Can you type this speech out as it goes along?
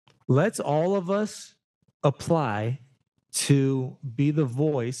let's all of us apply to be the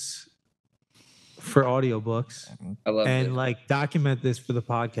voice for audiobooks I love and this. like document this for the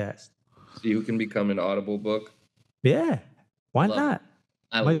podcast. See who can become an Audible book. Yeah. Why Love not?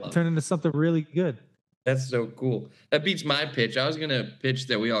 I Might love turn it. into something really good. That's so cool. That beats my pitch. I was gonna pitch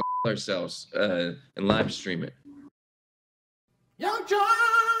that we all ourselves and live stream it.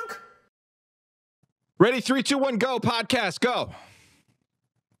 YUNKJunk! Ready, 3, 2, 1, go. Podcast, go.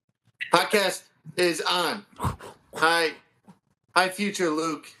 Podcast is on. Hi, future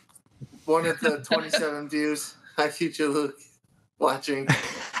Luke. One of the 27 views. Hi, future Luke. Watching.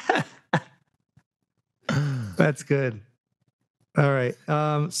 That's good. All right.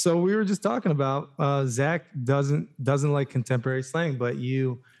 So we were just talking about Zach doesn't like contemporary slang, but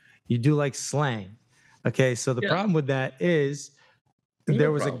you do like slang. Okay. So the problem with that is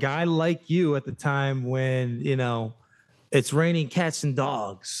there was a guy like you at the time when, you know, it's raining cats and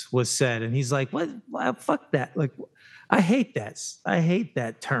dogs was said. And he's like, what? Fuck that. Like, I hate that. I hate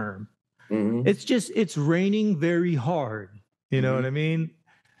that term. Mm-hmm. It's raining very hard. You know what I mean?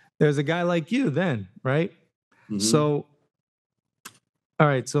 There's a guy like you then, right? Mm-hmm. So, all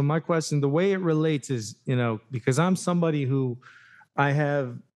right. So my question, the way it relates is, you know, because I'm somebody who I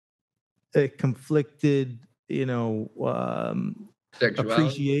have a conflicted, you know,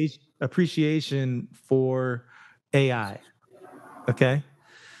 appreciation for AI. Okay.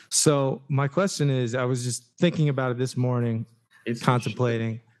 So my question is, I was just thinking about it this morning,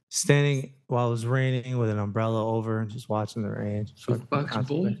 contemplating, standing while it was raining with an umbrella over and just watching the rain,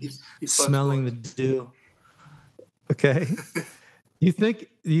 smelling the dew. Okay. You think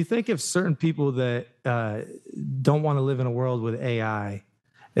if certain people that don't want to live in a world with AI,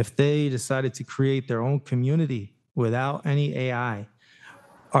 if they decided to create their own community without any AI,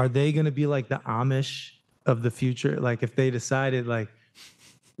 are they going to be like the Amish of the future? Like if they decided like,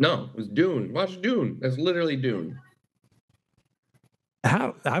 no, it was Dune. Watch Dune. That's literally Dune.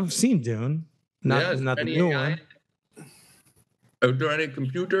 How I've seen Dune, not the new one. Are there any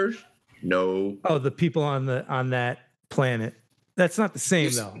computers? No. Oh, the people on that planet. That's not the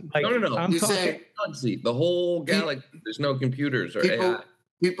same though. Like, no. I'm talking the whole galaxy. There's no computers or AI.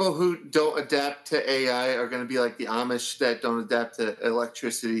 People who don't adapt to AI are going to be like the Amish that don't adapt to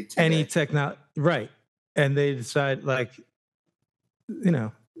electricity today. Any technology, right? And they decide, like, you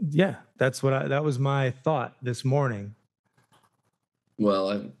know, yeah, that was my thought this morning.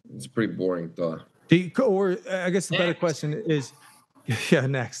 Well, it's a pretty boring thought. Or I guess the better question is, yeah,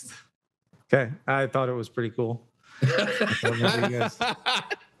 next. Okay, I thought it was pretty cool.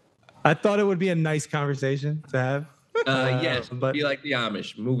 I thought it would be a nice conversation to have. Yes, but be like the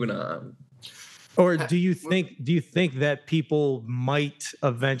Amish. Moving on. Or do you think that people might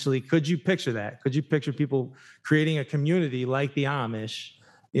eventually? Could you picture that? Could you picture people creating a community like the Amish?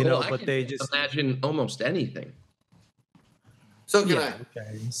 You know, but they just imagine almost anything. So can I.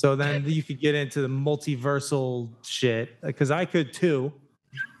 Okay. So then you could get into the multiversal shit because I could too.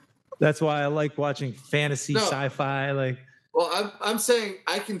 That's why I like watching fantasy, sci-fi. Like, well, I'm saying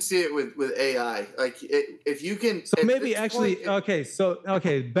I can see it with AI. Like, if you can. So maybe actually,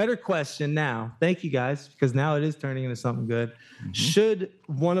 better question now. Thank you guys, because now it is turning into something good. Mm-hmm. Should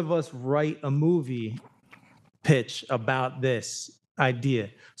one of us write a movie pitch about this idea?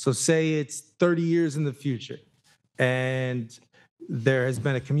 So say it's 30 years in the future, and there has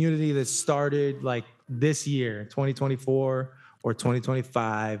been a community that started like this year, 2024 or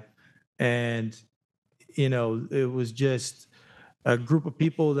 2025, and you know, it was just a group of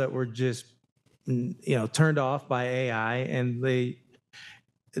people that were just, you know, turned off by AI, and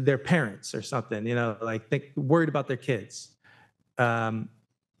their parents or something, you know, like worried about their kids, and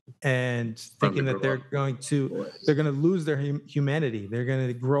thinking that they're going to lose their humanity. They're going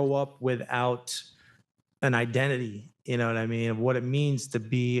to grow up without an identity, you know what I mean, of what it means to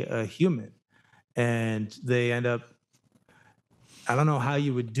be a human, and they end up. I don't know how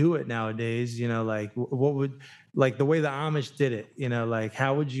you would do it nowadays, you know, like what would, like the way the Amish did it, you know, like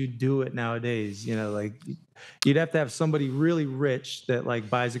how would you do it nowadays? You know, like you'd have to have somebody really rich that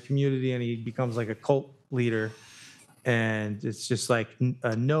like buys a community and he becomes like a cult leader, and it's just like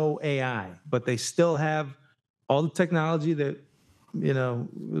no AI, but they still have all the technology that, you know,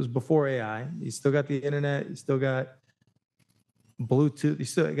 was before AI. You still got the internet, you still got Bluetooth, you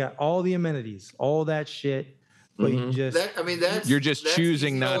still got all the amenities, all that shit. But you just, you're just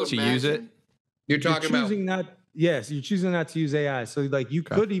choosing not to use it. You're choosing not to use AI. So like you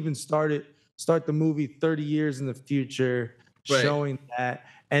could even start the movie 30 years in the future, showing that,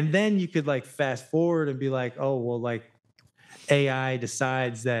 and then you could like fast forward and be like, oh well, like AI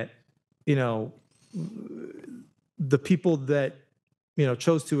decides that, you know, the people that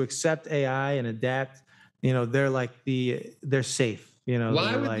chose to accept AI and adapt, they're like they're safe.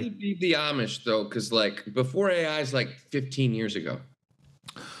 Why would like, they be the Amish though? Because like before AI is like 15 years ago.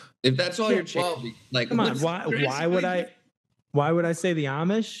 If that's all you're changing, like come on, why would I say the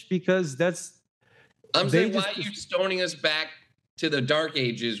Amish? Because I'm saying, why are you stoning us back to the dark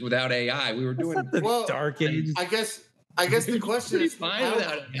ages without AI? We were doing dark ages. I guess the question is fine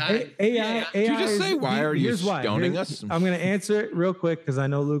without AI. AI. Did you just say, why are you stoning us? I'm going to answer it real quick because I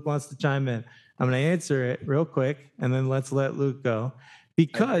know Luke wants to chime in. I'm going to answer it real quick, and then let's let Luke go.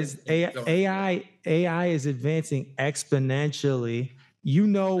 Because AI is advancing exponentially.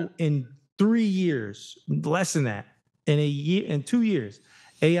 In 3 years, less than that, in 2 years,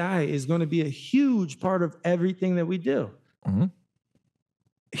 AI is going to be a huge part of everything that we do. Mm-hmm.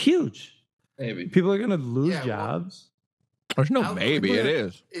 Huge. Maybe people are going to lose jobs. There's no maybe. It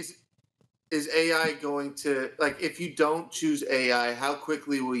is. Is AI going to, like, if you don't choose AI, how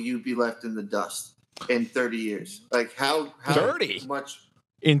quickly will you be left in the dust in 30 years? Like, how 30? much?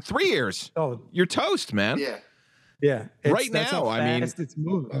 In 3 years. Oh, you're toast, man. Yeah. Yeah. Right now, I mean, it's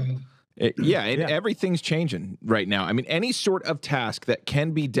moving. Everything's changing right now. I mean, any sort of task that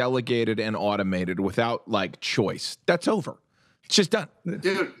can be delegated and automated without like choice, that's over. It's just done.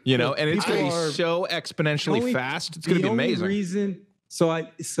 Dude. And it's going to be so exponentially fast. It's going to be amazing.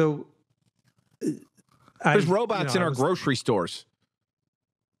 There's robots in our grocery stores.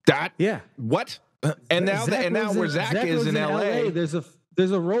 What? And now where Zach is in LA, there's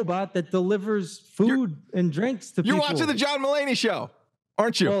a robot that delivers food and drinks to people. You're watching the John Mulaney show,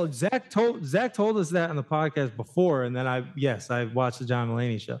 aren't you? Well, Zach told us that on the podcast before, and then I watched the John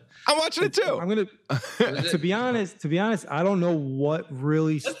Mulaney show. I'm watching it too. I'm gonna to be honest, I don't know what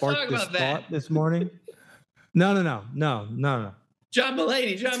really sparked this thought this morning. No. John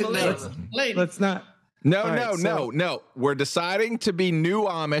Mulaney. Let's not. No. We're deciding to be new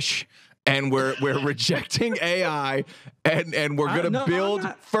Amish, and we're rejecting AI, and we're going to build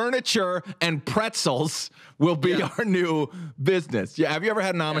furniture, and pretzels will be our new business. Yeah, have you ever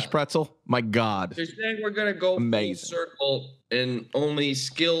had an Amish pretzel? My God. They're saying we're going to go full circle, and only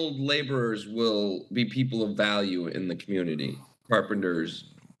skilled laborers will be people of value in the community.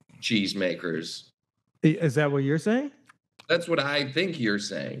 Carpenters, cheesemakers. Is that what you're saying? That's what I think you're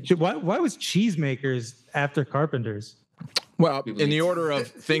saying. Why was cheesemakers after carpenters? Well, in the order of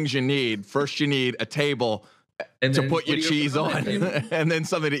things you need, first you need a table to put your cheese on, and then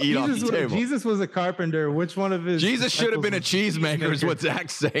something to eat off the table. Jesus was a carpenter. Which one of his? Jesus should have been a cheesemaker, is what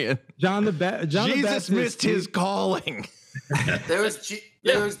Zach's saying. Jesus missed his calling. There was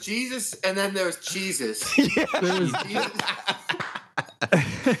Jesus, and then there was Jesus.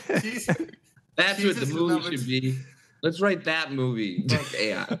 That's what the movie should be. Let's write that movie. Fuck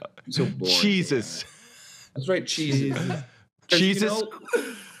AI. So boring. Jesus. Let's write Jesus. Jesus.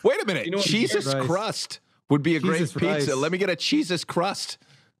 Wait a minute. Jesus crust would be a great pizza. Rice. Let me get a Jesus crust.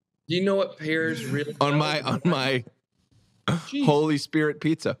 Do you know what pears really on my Holy Spirit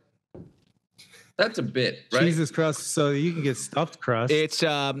pizza? That's a bit, right? Jesus crust, so you can get stuffed crust. It's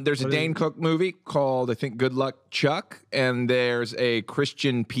there's a Dane Cook movie called, I think, Good Luck Chuck, and there's a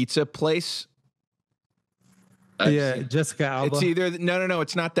Christian pizza place. Jessica Alba. It's either no,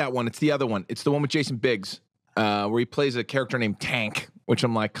 it's not that one. It's the other one. It's the one with Jason Biggs, where he plays a character named Tank, which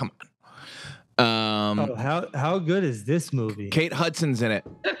I'm like, come on. How good is this movie? Kate Hudson's in it.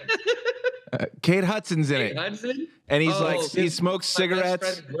 Kate Hudson's in it. Hudson? And he's he smokes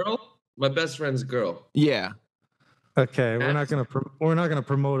cigarettes. My best friend's girl. Yeah. Okay, we're not gonna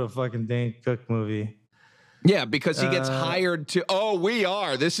promote a fucking Dane Cook movie. Yeah, because he gets hired to. Oh, we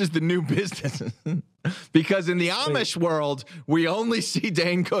are. This is the new business. Because in the Amish world, we only see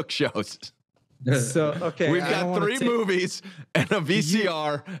Dane Cook shows. So okay, we've got 3 movies and a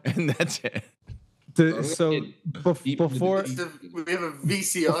VCR, and that's it. Before we have a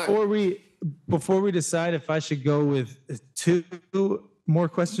VCR. Before we decide if I should go with 2 more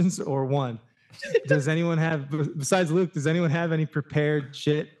questions or 1, does anyone have, besides Luke, does anyone have any prepared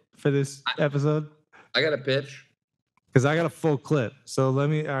shit for this episode? I got a pitch. Because I got a full clip. So let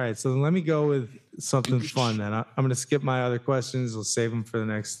me go with something fun then. I'm going to skip my other questions. We'll save them for the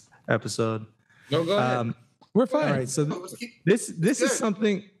next episode. No, go ahead. We're fine. All right. So this is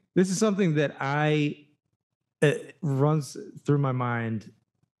something that it runs through my mind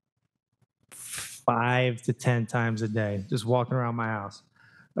 5 to 10 times a day, just walking around my house.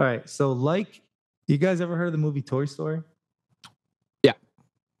 All right. So you guys ever heard of the movie Toy Story? Yeah.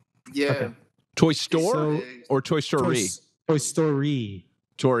 Yeah. Okay. Toy Store or Toy Story? Toy Story.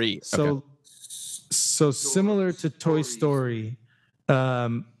 Tory. So similar to Toy Story,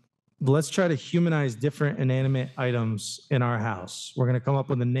 let's try to humanize different inanimate items in our house. We're going to come up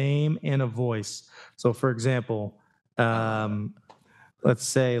with a name and a voice. So, for example, let's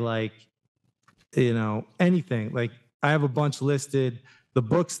say like, anything. Like I have a bunch listed. The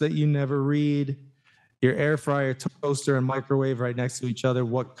books that you never read, your air fryer, toaster, and microwave right next to each other.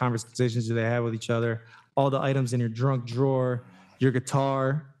 What conversations do they have with each other? All the items in your drunk drawer, your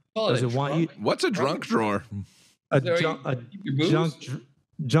guitar. Does it want you? What's a drunk drawer?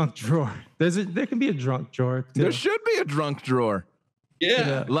 Junk drawer. There can be a drunk drawer too. There should be a drunk drawer.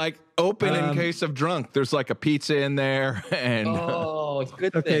 Yeah. Like open in case of drunk. There's like a pizza in there and it's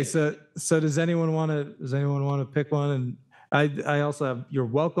good. Okay, thing. so does anyone want to pick one? And I also have your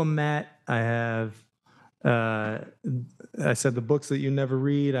welcome mat. I have I said the books that you never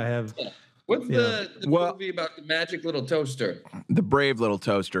read. I have What's the movie about the magic little toaster? The brave little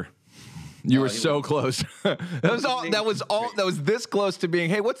toaster. You were so close. That was this close to being,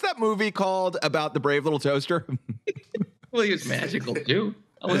 hey, what's that movie called about the brave little toaster? Well, he was magical too.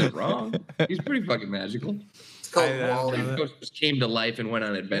 I wasn't wrong. He's pretty fucking magical. It's called Wall-E. Toasters came to life and went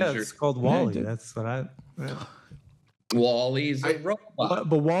on adventures. Yeah, it's called Wall-E. That's what I. Yeah. Wall-E's a robot.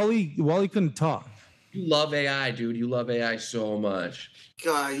 But Wall-E couldn't talk. You love AI, dude. You love AI so much.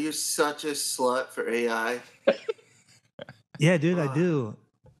 God, you're such a slut for AI. Yeah, dude, I do.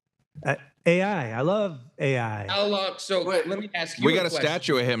 AI. I love AI. How long? So let me ask you. We got a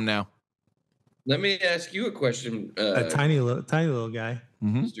statue of him now. Let me ask you a question. A tiny little guy.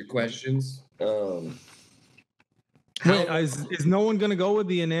 Mr. Questions. Wait, is no one gonna go with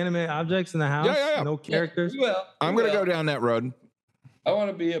the inanimate objects in the house? Yeah. No characters. Well, I'm gonna go down that road. I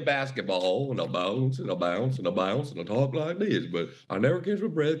want to be a basketball and I'll bounce and I'll bounce and I'll bounce and I'll talk like this, but I never catch my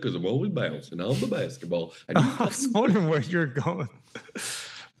breath because I'm always bouncing. I'm the basketball. I was wondering where you're going.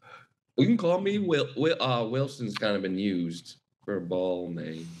 You can call me Wilson's kind of been used for a ball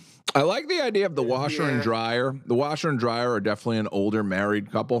name. I like the idea of the washer and dryer. The washer and dryer are definitely an older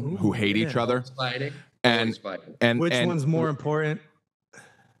married couple who hate each other. Fighting. And which one's more important?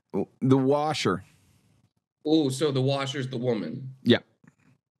 The washer. Oh, so the washer's the woman. Yeah.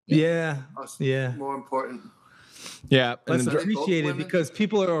 More important. Yeah. Let's appreciate it because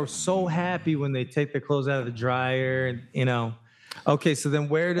people are so happy when they take their clothes out of the dryer and Okay, so then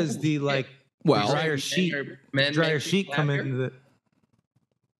where does the dryer sheet come into the?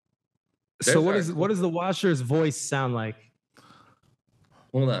 So what does the washer's voice sound like?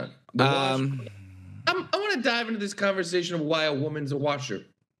 Hold on. I want to dive into this conversation of why a woman's a washer.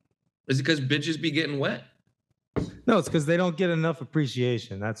 Is it because bitches be getting wet? No, it's because they don't get enough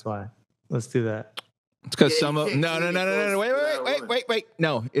appreciation. That's why. Let's do that. It's because some of no. Wait.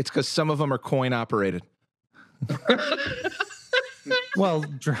 No, it's because some of them are coin operated. Well,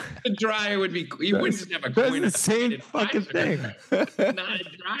 the dryer would be. You wouldn't just have a coin. That's the same fucking thing. Not a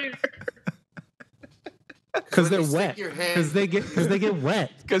dryer. Because they're wet. Because they get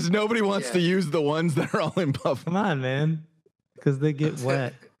wet. Because nobody wants to use the ones that are all in puff. Come on, man. Because they get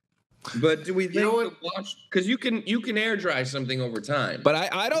wet. But do we think the wash? Because you can air dry something over time. But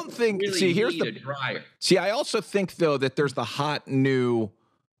I don't think. Really see, here's need the a dryer. See, I also think though that there's the hot new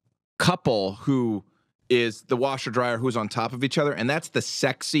couple who is the washer dryer who's on top of each other, and that's the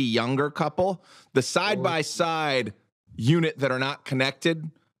sexy younger couple. The side by side unit that are not connected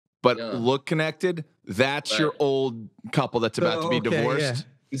but look connected. That's your old couple that's about to be divorced.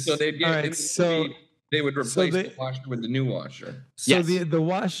 Yeah. So they'd get. They would replace the washer with the new washer. So the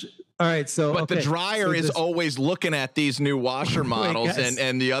wash. All right. So but the dryer is always looking at these new washer models,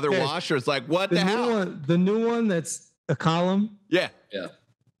 and the other washer is like, what the hell? The new one that's a column. Yeah.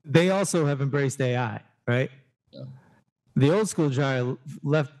 They also have embraced AI, right? Yeah. The old school dryer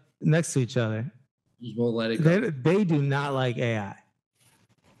left next to each other. Just won't let it go. They do not like AI.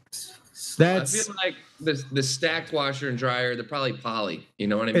 I feel like the stacked washer and dryer, they're probably poly. You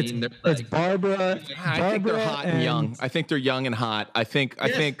know what I mean? It's Barbara. I think they're hot and young. I think they're young and hot. I think.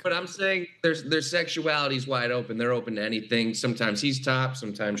 But I'm saying their sexuality's wide open. They're open to anything. Sometimes he's top.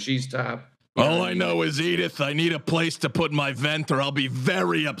 Sometimes she's top. All I know is, Edith, I need a place to put my vent or I'll be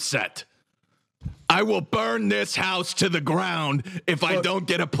very upset. I will burn this house to the ground if I don't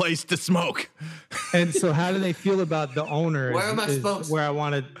get a place to smoke. And so how do they feel about the owner? Where am I supposed to? Where I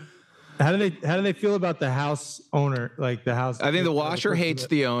wanted. How do they feel about the house owner? Like the house. I think the washer hates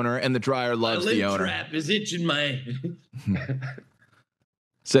the owner and the dryer loves the owner. Trap is itching my.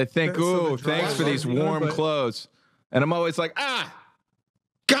 So I think, thanks for these warm clothes. And I'm always like,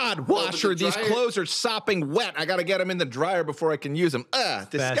 God, washer, these clothes are sopping wet. I got to get them in the dryer before I can use them.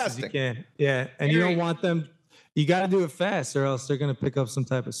 Disgusting. Fast as you can. Yeah, and you don't want them. You got to do it fast, or else they're gonna pick up some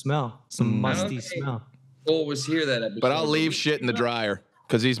type of smell, some musty smell. Cole was here that episode. But I'll leave shit in the dryer.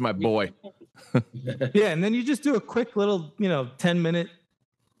 because he's my boy. Yeah, and then you just do a quick little, 10-minute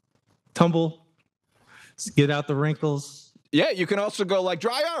tumble. Just get out the wrinkles. Yeah, you can also go like,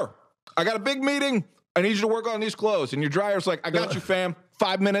 dryer, I got a big meeting. I need you to work on these clothes. And your dryer's like, I got you, fam.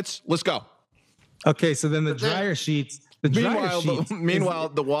 5 minutes. Let's go. Okay, so then the dryer sheets. Meanwhile,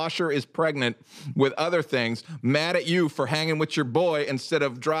 the washer is pregnant with other things, mad at you for hanging with your boy instead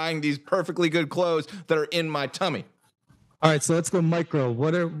of drying these perfectly good clothes that are in my tummy. All right, so let's go micro.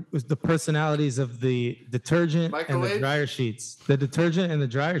 What are the personalities of the detergent and the dryer sheets? The detergent and the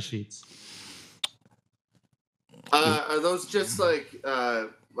dryer sheets. Are those just like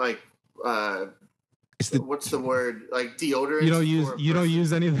what's the word? Like deodorant? You don't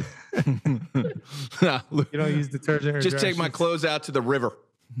use any of Nah, you don't use detergent or just dryer take my sheets? clothes out to the river.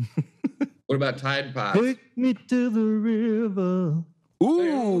 What about Tide Pods? Take me to the river.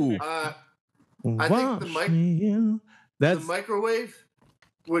 Ooh. I think the microwave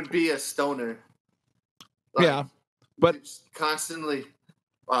would be a stoner. Yeah, but it's constantly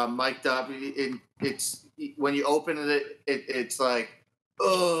mic'd up. It's when you open it's like,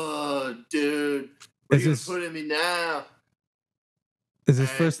 oh, dude, what are you gonna put in me now? Is his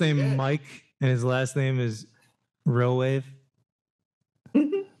first name Mike and his last name is Railwave?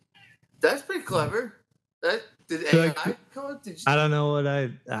 That's pretty clever. Did AI come up? I don't know what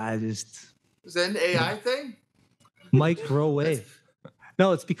I just. Is that an AI thing? Microwave.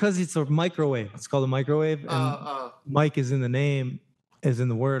 No, it's because it's a microwave. It's called a microwave. And Mike is in the name, is in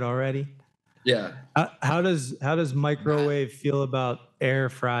the word already. Yeah. How does microwave feel about air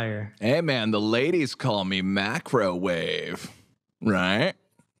fryer? Hey, man, the ladies call me macrowave. Right?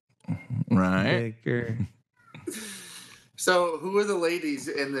 Baker. So, who are the ladies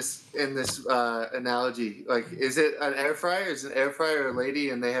in this analogy? Like, is it an air fryer? Is an air fryer a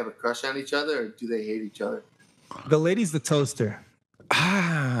lady and they have a crush on each other, or do they hate each other? The lady's the toaster.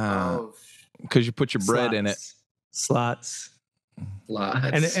 Because you put your bread in it. Slots.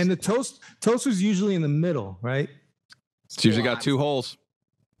 Lots. And the toaster's usually in the middle, right? It's usually got 2 holes.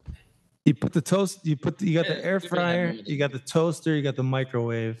 You put the toast. You got the air fryer. You got the toaster. You got the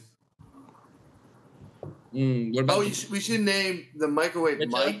microwave. What about we should name the microwave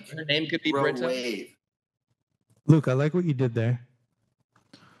Britta? Mike. Her name could be Britta. Luke, I like what you did there.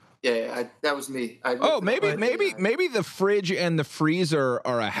 Yeah, that was me. Maybe the fridge and the freezer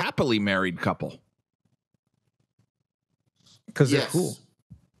are a happily married couple. Because they're cool.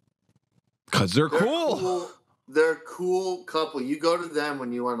 Because they're cool. They're a cool couple. You go to them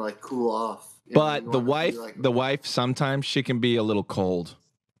when you want to like cool off. But the wife, sometimes she can be a little cold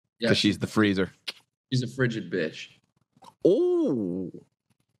because she's the freezer. She's a frigid bitch. Oh.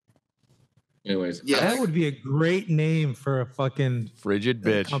 Anyways, that would be a great name for a fucking frigid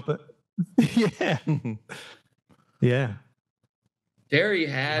bitch. Yeah. Yeah. Terry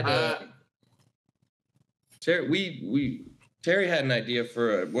had Terry had an idea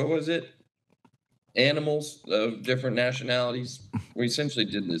for what was it? Animals of different nationalities. We essentially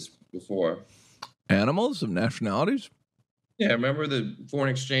did this before. Animals of nationalities? Yeah, remember the foreign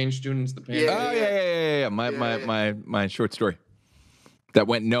exchange students? Yeah. My short story that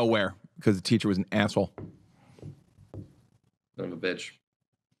went nowhere because the teacher was an asshole. Son of a bitch.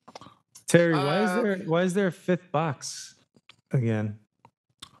 Terry, why is there a 5th box again?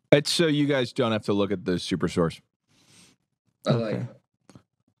 It's so you guys don't have to look at the super source. I like it.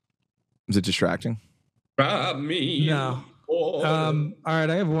 Is it distracting? Me. No. All right,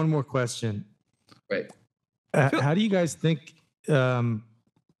 I have one more question. Wait. How do you guys think? I've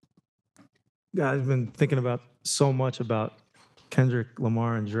been thinking about so much about Kendrick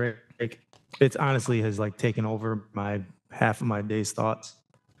Lamar and Drake. It's honestly has like taken over half of my day's thoughts.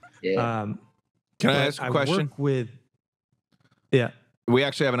 Yeah. Can I ask a question? We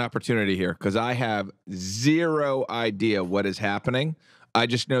actually have an opportunity here because I have zero idea what is happening. I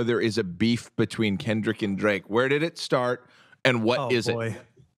just know there is a beef between Kendrick and Drake. Where did it start, and what is it?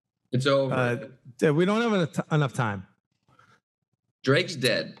 It's over. We don't have enough time. Drake's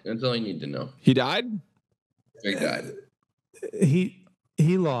dead. That's all you need to know. He died? Drake died. He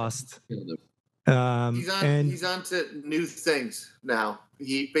lost. He's on to new things now.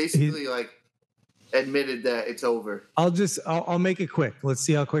 He basically admitted that it's over. I'll make it quick. Let's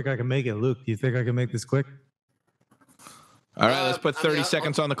see how quick I can make it. Luke, do you think I can make this quick? All right, let's put 30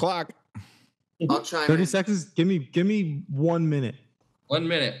 seconds on the clock. I'll chime 30 in. seconds? Give me 1 minute. 1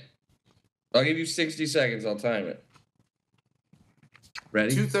 minute. I'll give you 60 seconds. I'll time it.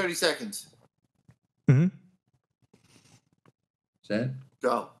 Ready? 30 seconds. Mm-hmm. Set.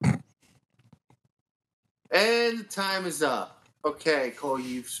 Go. And the time is up. Okay, Cole,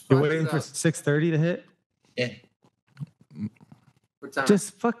 you're waiting for 6:30 to hit? Yeah. We're timer.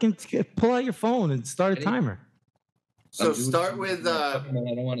 Just fucking pull out your phone and start a timer. So start with. I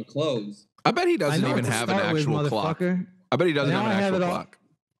don't want to close. I bet he doesn't even have an actual clock. I bet he doesn't have an actual clock.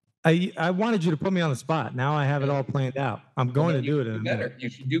 I wanted you to put me on the spot. Now I have it all planned out. I'm going to do it in a minute. You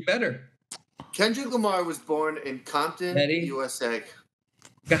should do better. Kendrick Lamar was born in Compton, USA.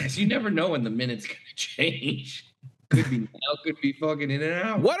 Guys, you never know when the minute's going to change. Could be now, could be fucking in and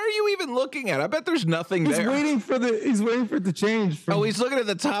out. What are you even looking at? I bet there's nothing there. He's waiting for it to change. He's looking at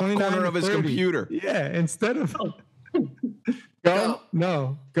the top corner of his computer. Yeah, instead of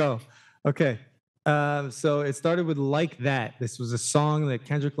go. Okay. So it started with Like That. This was a song that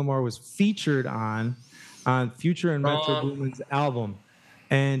Kendrick Lamar was featured on Future and Metro Boomin's album.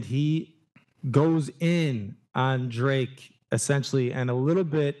 And he goes in on Drake, essentially, and a little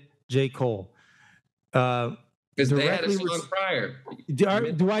bit J. Cole. Because they had a song prior.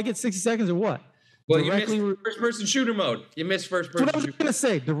 Do I get 60 seconds or what? Well, you missed first-person shooter mode. You missed first-person shooter. What I was going to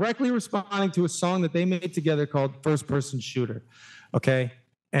say, directly responding to a song that they made together called First-Person Shooter. Okay?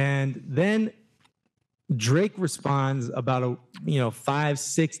 And then Drake responds about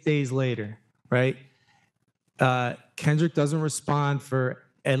 5-6 days later, right? Kendrick doesn't respond for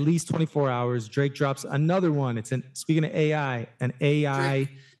at least 24 hours. Drake drops another one. Speaking of AI, an AI.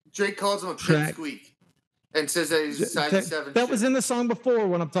 Drake calls him a pipsqueak and says that he's a size 7. That was in the song before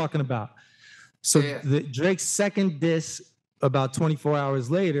what I'm talking about. So Drake's second diss about 24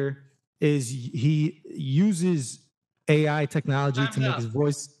 hours later is he uses AI technology to make his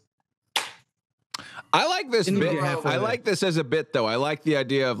voice. I like this bit. I like this as a bit, though. I like the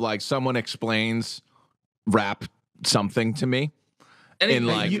idea of like someone explains rap something to me.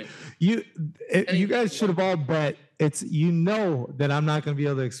 You guys should have all bet that I'm not going to be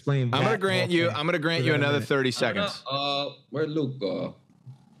able to explain. I'm going to grant you another 30 seconds. Where'd Luke go?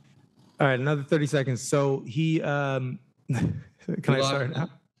 All right, another 30 seconds. So he, can I start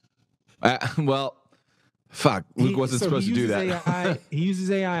now? Fuck. Luke wasn't supposed to do that. He uses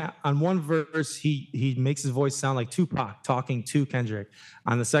AI. On one verse, he makes his voice sound like Tupac talking to Kendrick.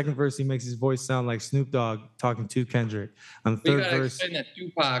 On the second verse, he makes his voice sound like Snoop Dogg talking to Kendrick. On the third verse, explain that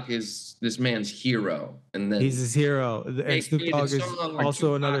Tupac is this man's hero, and then he's his hero. And Snoop Dogg is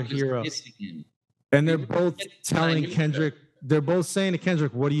also another hero. And they're both telling Kendrick. They're both saying to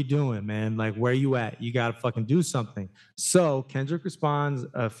Kendrick, "What are you doing, man? Like, where are you at? You got to fucking do something." So Kendrick responds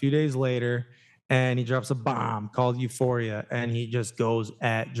a few days later, and he drops a bomb called Euphoria, and he just goes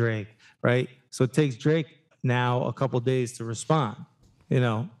at Drake, right? So it takes Drake now a couple days to respond.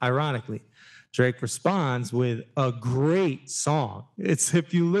 Ironically, Drake responds with a great song.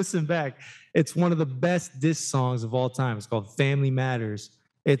 If you listen back, it's one of the best diss songs of all time. It's called Family Matters.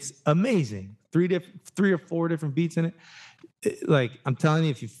 It's amazing. 3 or 4 different beats in it. Like, I'm telling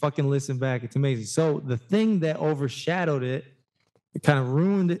you, if you fucking listen back, it's amazing. So the thing that overshadowed it kind of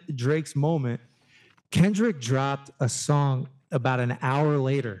ruined Drake's moment. Kendrick dropped a song about an hour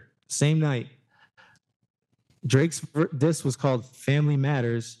later, same night. Drake's diss was called Family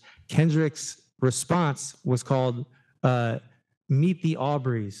Matters. Kendrick's response was called Meet the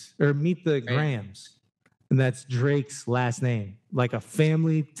Aubreys, or Meet the Grahams. And that's Drake's last name. Like a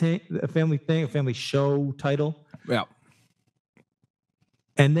family show title. Yeah.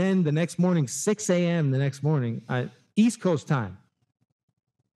 And then the next morning, 6 a.m. the next morning, East Coast time,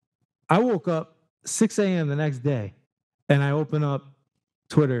 I woke up 6 a.m. the next day, and I open up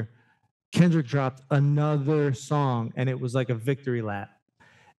Twitter. Kendrick dropped another song, and it was like a victory lap.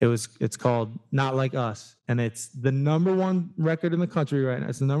 It's called Not Like Us, and it's the number one record in the country right now.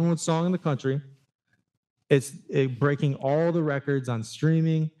 It's the number one song in the country. It's breaking all the records on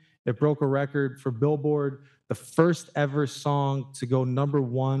streaming. It broke a record for Billboard, the first ever song to go number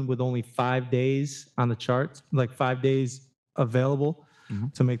one with only 5 days on the charts, like 5 days available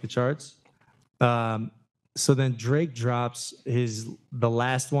to make the charts. So then Drake drops the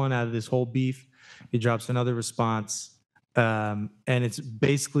last one out of this whole beef. He drops another response. And it's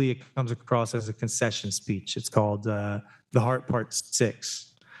basically, it comes across as a concession speech. It's called The Heart Part 6.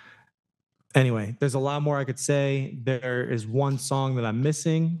 Anyway, there's a lot more I could say. There is one song that I'm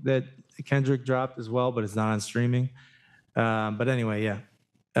missing that Kendrick dropped as well, but it's not on streaming. But anyway, yeah.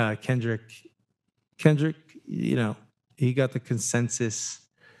 Kendrick, he got the consensus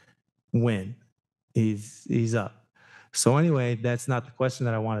win. He's up. So anyway, that's not the question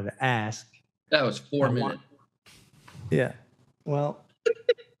that I wanted to ask. That was 4 minutes. Yeah. Well,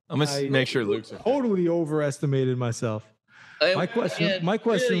 I'm gonna make sure Luke's totally overestimated myself. My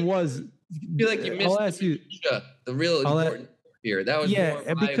question was. I feel like you missed the real important here. That was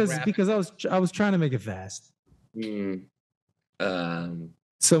because I was trying to make it fast.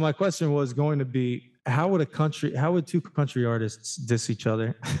 So my question was going to be, how would two country artists diss each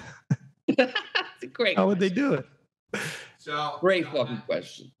other? That's a great How would they do it? So Great fucking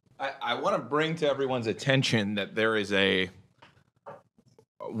question. I want to bring to everyone's attention that there is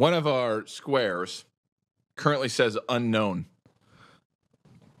one of our squares currently says unknown.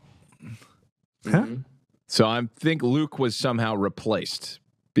 Huh? So I think Luke was somehow replaced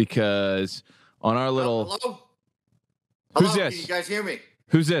because on our little. Hello? Who's Hello? this? Can you guys hear me?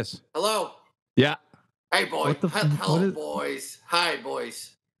 Who's this? Hello? Yeah. Hey, boy. What the f- Hello, what is- boys. Hi,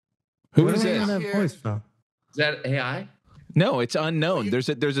 boys. Who Where is am I this? getting that voice from? Is that AI? No, it's unknown.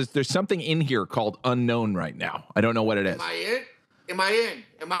 There's something in here called unknown right now. I don't know what it is. Am I in? Am I in?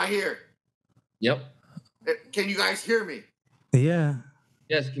 Am I here? Yep. Can you guys hear me? Yeah.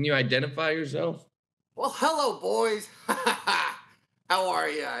 Yes. Can you identify yourself? Well, hello, boys. How are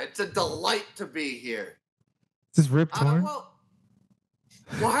you? It's a delight to be here. Is this Rip Torn? Well,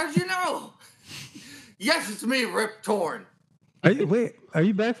 how did you know? Yes, it's me, Rip Torn. Wait, are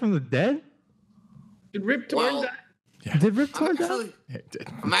you back from the dead? Did Rip Torn Well, die? Did Rip Torn die?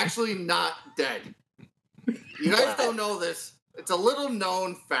 I'm actually not dead. You guys don't know this. It's a little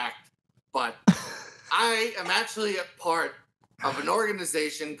known fact, but I am actually a part of an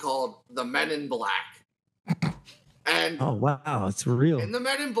organization called the Men in Black. And Oh wow, it's real. in the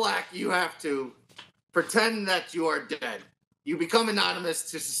Men in Black, you have to pretend that you are dead. You become anonymous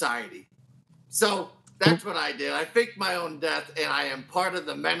to society. So that's what I did. I faked my own death, and I am part of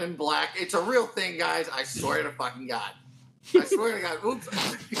the Men in Black. It's a real thing, guys. I swear to fucking God. I swear to God.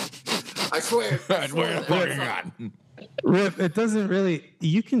 Oops. I swear. I swear to fucking God. Rip, it doesn't really.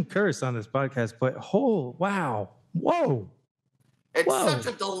 You can curse on this podcast, but wow, whoa. It's Whoa. such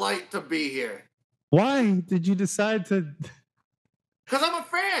a delight to be here. Why did you decide to? Because I'm a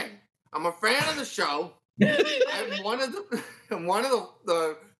fan. I'm a fan of the show. I'm one of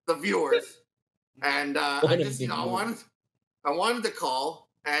the viewers, and I just I wanted to call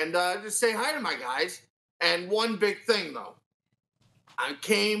and just say hi to my guys. And one big thing though, I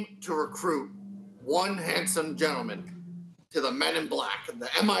came to recruit one handsome gentleman to the Men in Black, the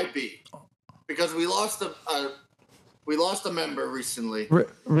MIB, because we lost a member recently.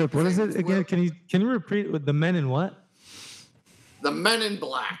 Rip, what is it again? Can you repeat with the Men in what? The Men in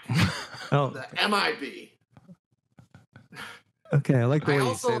Black. Oh, The MIB. okay. I like the way I you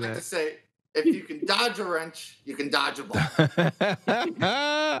also say like that. to say, if you can dodge a wrench, you can dodge a ball.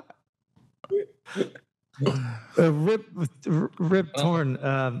 Rip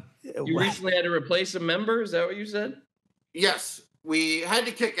Torn. You recently had to replace a member? Is that what you said? Yes, we had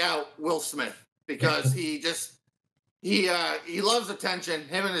to kick out Will Smith because he loves attention.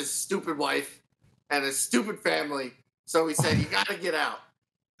 Him and his stupid wife and his stupid family. So we said, you got to get out.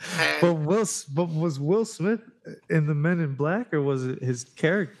 And But was Will Smith in the Men in Black, or was it his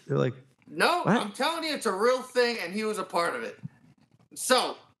character? Like, no, what? I'm telling you, it's a real thing, and he was a part of it.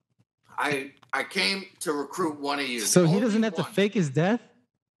 So I came to recruit one of you. so he Only doesn't have to one. fake his death?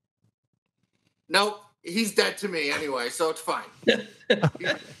 Nope, he's dead to me anyway, so it's fine.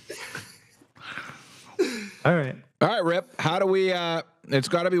 All right. All right, Rip. How do we? It's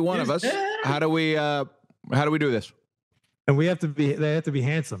got to be one of us. How do we do this? And they have to be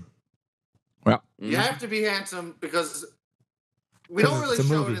handsome. Well, You have to be handsome because we don't really it's a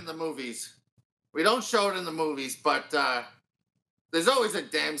show movie. it in the movies. We don't show it in the movies, but there's always a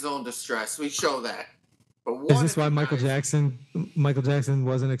damsel in distress. We show that. But Is what this if why you Michael guys- Jackson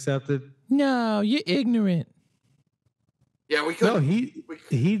wasn't accepted? no, you're ignorant. Yeah, we could. No,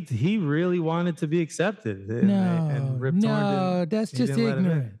 he really wanted to be accepted. And Rip Torn didn't. That's he just didn't let him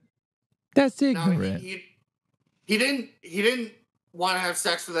in. ignorant. That's No, ignorant. he didn't want to have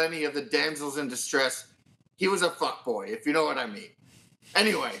sex with any of the damsels in distress. He was a fuckboy, if you know what I mean.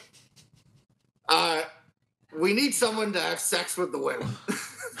 Anyway, we need someone to have sex with the women.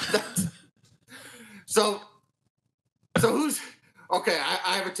 So who's okay?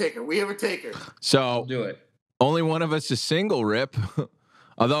 I have a taker. We have a taker. So Do it. only one of us is single, Rip.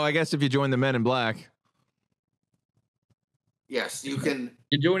 Although I guess if you join the Men in Black, Yes, you can.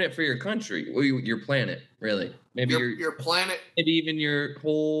 You're doing it for your country, or your planet, really. Maybe Your planet. maybe even your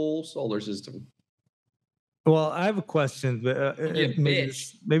whole solar system. Well, I have a question, but You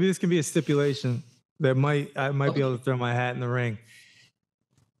bitch. maybe this can be a stipulation that I might be able to throw my hat in the ring.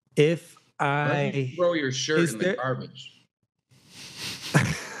 If Why don't you I throw your shirt is in there- the garbage.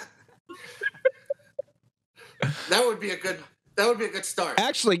 That would be a good start.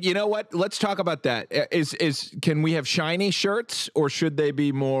 actually, you know what? Let's talk about that. Can we have shiny shirts or should they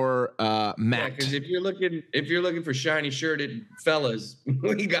be more Yeah, matte? because if you're looking for shiny shirted fellas,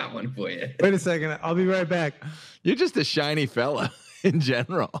 we got one for you. wait a second, I'll be right back. You're just a shiny fella. in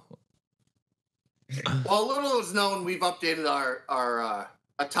general. Well, little is known, we've updated our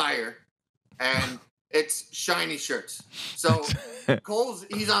attire, and it's shiny shirts. So Cole's,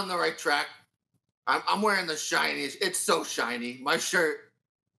 he's on the right track. I'm wearing the shiniest. It's so shiny. My shirt.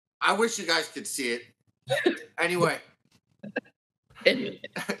 I wish you guys could see it. Anyway.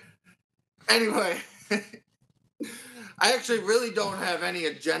 Anyway. I actually really don't have any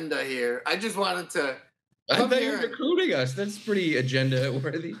agenda here. I just wanted to. I thought you were recruiting us. That's pretty agenda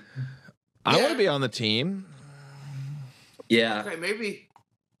worthy. I want to be on the team. Yeah. Okay, maybe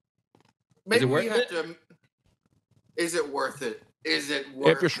we have to. Is it worth it? Is it worth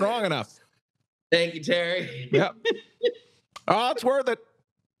it? If you're strong enough. Thank you, Terry. Yep. Oh, it's worth it.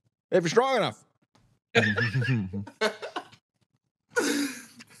 If you're strong enough.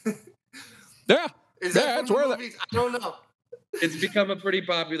 Yeah. Is that it's worth movies? I don't know. It's become a pretty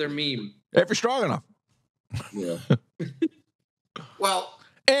popular meme. If you're strong enough. Yeah. Well,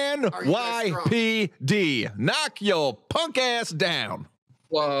 NYPD. Knock your punk ass down.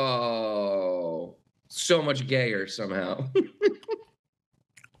 Whoa. So much gayer somehow.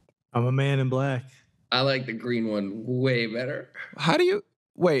 I'm a man in black. I like the green one way better. How do you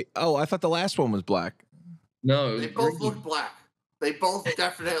wait? Oh, I thought the last one was black. No, they both looked black. They both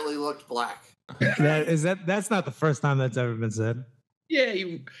definitely looked black. That's not the first time that's ever been said. Yeah,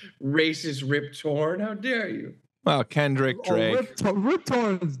 you racist Rip Torn. How dare you? Well, Kendrick Drake. Rip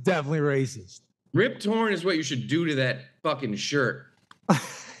Torn is definitely racist. Rip Torn is what you should do to that fucking shirt.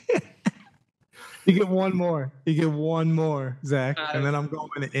 You get one more. Zach, and then I'm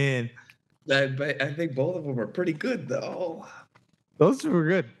going in. I think both of them are pretty good, though. Those were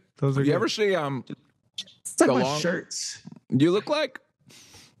good. You ever see it's like my shirts. You look like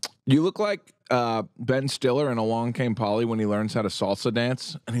Ben Stiller in Along Came Polly when he learns how to salsa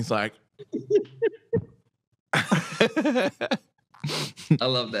dance, and he's like, I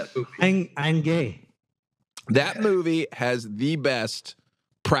love that movie. I'm gay. That movie has the best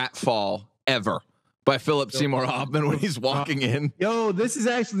pratfall ever by Philip Seymour Hoffman when he's walking in. Yo,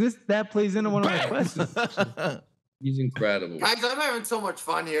 that plays into one of my questions. He's incredible. Guys, I'm having so much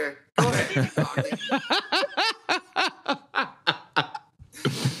fun here. Go ahead.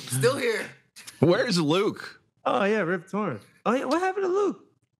 Still here. Where's Luke? Oh, yeah, Rip Torn. Oh, yeah, what happened to Luke?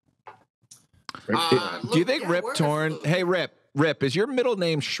 Do you think Rip Torn? Hey, Rip, is your middle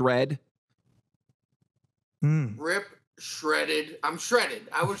name Shred? Rip Shredded. I'm shredded.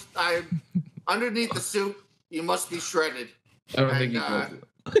 I underneath the suit, you must be shredded. I don't think he does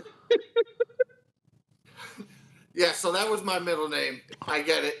it. Yeah, so that was my middle name. I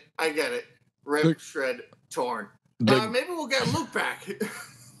get it. Rip Shred Torn. Maybe we'll get Luke back.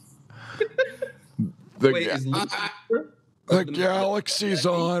 Wait, is Luke the galaxy's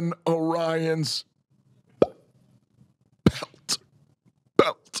on Orion's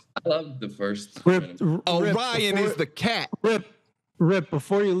belt. I love the first. Orion is the cat. Rip,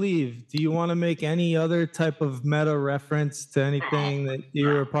 before you leave, do you want to make any other type of meta reference to anything that you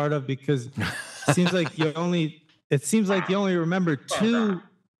were a part of? Because it seems like you only remember two.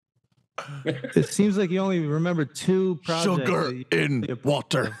 It seems like you only remember two projects. Sugar in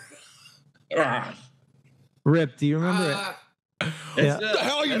water. Rip, do you remember it? What the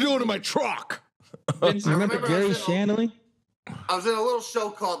hell are you doing to my truck? Do you remember Gary Shanley? I was in a little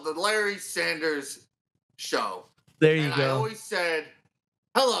show called The Larry Sanders Show. There you go. I always said,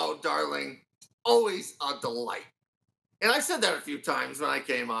 "Hello, darling." Always a delight. And I said that a few times when I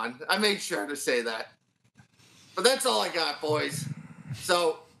came on. I made sure to say that. But that's all I got, boys.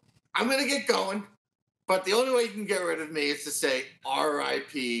 So I'm going to get going. But the only way you can get rid of me is to say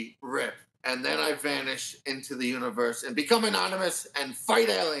R.I.P. Rip. And then I vanish into the universe and become anonymous and fight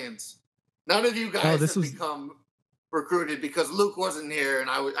aliens. None of you guys have become recruited because Luke wasn't here and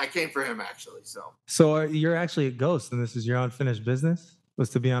I came for him, actually. So you're actually a ghost and this is your unfinished business?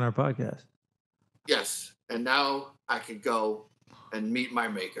 Was to be on our podcast? Yes. And now I can go and meet my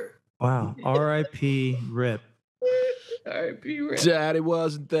maker. Wow. R.I.P. Rip. R.I.P. Rip. Daddy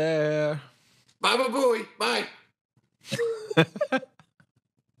wasn't there. Baba Booey. Bye.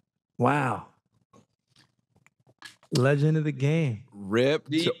 Wow. Legend of the game. Rip.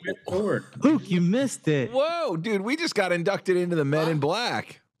 Luke, you missed it. Whoa, dude, we just got inducted into the Men in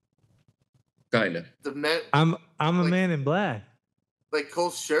Black. Kinda. I'm a man in black. Like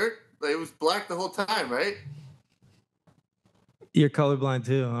Cole's shirt? It was black the whole time, right? You're colorblind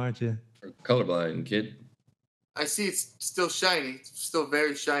too, aren't you? Colorblind, kid. I see it's still shiny. It's still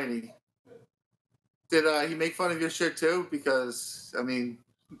very shiny. Did he make fun of your shirt too? Because, I mean,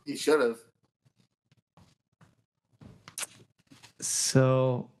 he should have.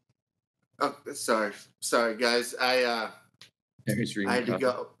 So. Oh, sorry, guys. Terry's reading I had to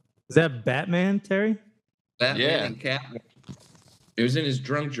comics. go. Is that Batman, Terry? Batman and Catwoman. It was in his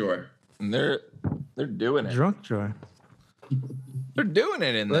drunk drawer. And they're doing it. Drunk drawer. They're doing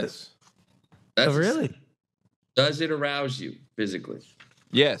it in this. That's really? Does it arouse you physically?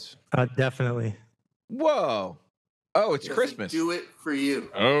 Yes. Definitely. Whoa. Oh, it's Does Christmas. it do it for you.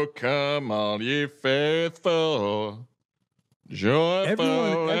 Oh, come on, ye faithful,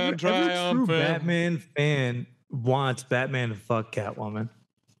 joyful and Every true triumphant. Batman fan wants Batman to fuck Catwoman.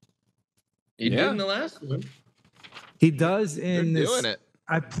 He did in the last one. He does in They're this. doing it.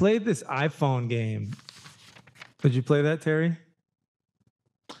 I played this iPhone game. Did you play that, Terry?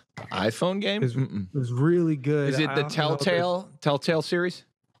 iPhone game? It was really good. Is it the Telltale series?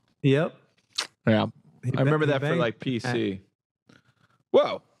 Yep. Yeah. I remember that for like PC.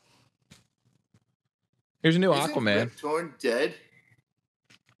 Whoa. Here's a new Aquaman. Rip Torn dead?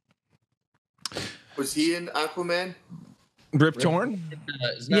 Was he in Aquaman? Rip Torn?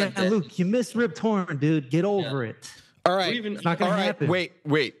 Yeah, dead. Luke, you missed Rip Torn, dude. Get over it. All right. It's not gonna happen.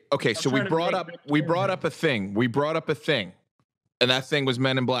 Wait. Okay, so we brought up a thing. We brought up a thing. And that thing was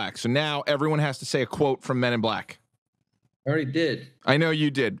Men in Black. So now everyone has to say a quote from Men in Black. I already did. I know you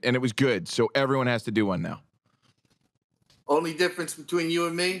did, and it was good. So everyone has to do one now. Only difference between you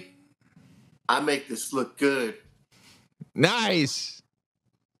and me, I make this look good. Nice.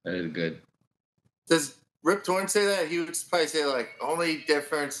 That is good. Does Rip Torn say that? He would probably say, like, only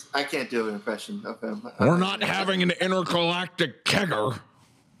difference. I can't do an impression of him. We're not having an intergalactic kegger.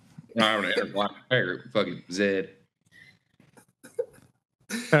 I don't know. Fucking Zed.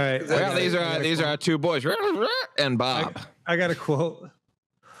 All right. Well, these are our two boys, and Bob. I got a quote.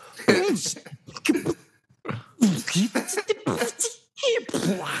 Is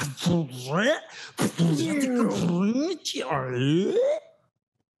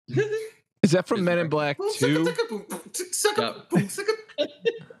that from Men in Black 2?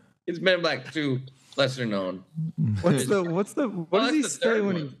 It's Men in Black 2, lesser known. What does he say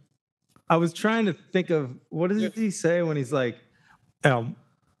when he? I was trying to think of what does he say when he's like,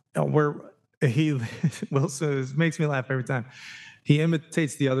 where he Wilson. It makes me laugh every time. He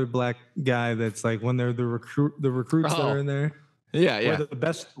imitates the other black guy that's like when they're the recruits that are in there. Yeah. We're the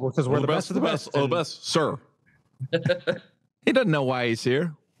best because we're the best of the best. Oh, the best, sir. He doesn't know why he's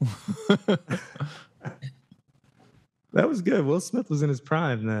here. That was good. Will Smith was in his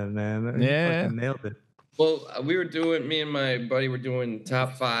prime then, man. He fucking nailed it. Well, me and my buddy were doing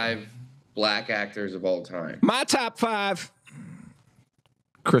top 5 black actors of all time. My top 5.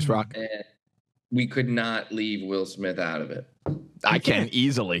 Chris Rock. And we could not leave Will Smith out of it. I can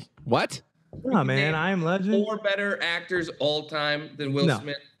easily. What? Oh man, I Am Legend. 4 better actors all time than Will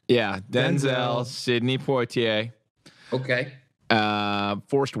Smith. Yeah, Denzel, Sidney Poitier. Okay.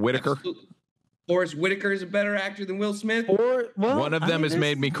 Forrest Whitaker. Absolutely. Forrest Whitaker is a better actor than Will Smith. One of them has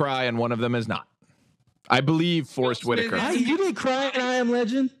made me cry, and one of them has not. I believe Forrest Whitaker. You didn't cry in I Am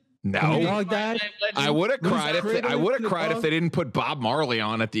Legend? No. When the dog died? I would have cried if they didn't put Bob Marley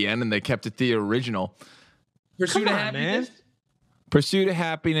on at the end and they kept it the original. Pursuit of Happiness. Man. Pursuit of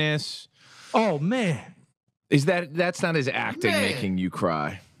Happiness. Oh man. That's not his acting making you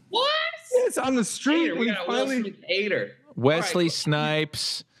cry. What? It's on the street. Hater. We got a Will Smith hater. Wesley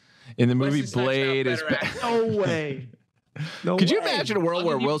Snipes in the movie Blade is no way. No Could way. you imagine a world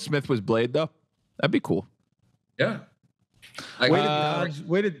where Will Smith was Blade though? That'd be cool. Yeah.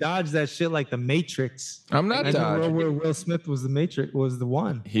 Way to dodge that shit like the Matrix. I'm not dodging. Where Will Smith was the Matrix was the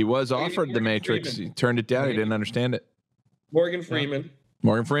one. He was offered the Matrix. He turned it down. He didn't understand it. Morgan Freeman.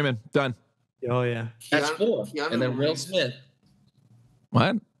 Done. Oh yeah. That's 4. And then Will Smith.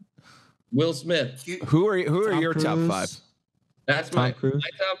 What? Will Smith. Who are your top 5? That's my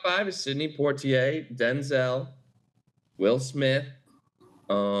top 5 is Sidney Poitier, Denzel, Will Smith,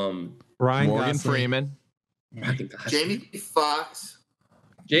 Ryan Morgan Gosling. Freeman. Jamie Foxx.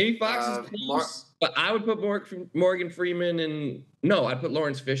 Jamie Foxx is close, but I would put Morgan Freeman and I'd put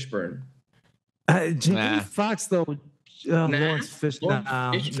Lawrence Fishburne. Jamie Foxx though. Lawrence Fishburne.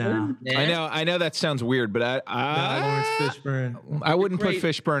 No. I know that sounds weird, but Lawrence Fishburne. I wouldn't put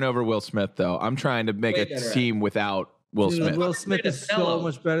Fishburne over Will Smith though. I'm trying to make a team without Will Smith. Will Smith is so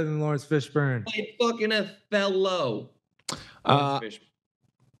much better than Lawrence Fishburne. Played fucking Othello.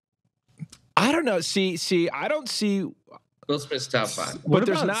 I don't know. See, I don't see Will Smith's top 5. But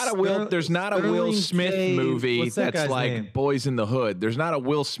there's not a Will Smith movie that's like name? Boys in the Hood. There's not a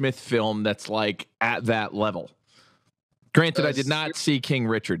Will Smith film that's like at that level. Granted, I did not see King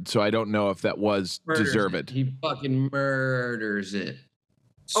Richard, so I don't know if that was deserved. He fucking murders it.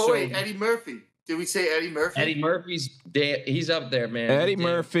 Wait, Eddie Murphy. Did we say Eddie Murphy? Eddie Murphy's he's up there, man. Eddie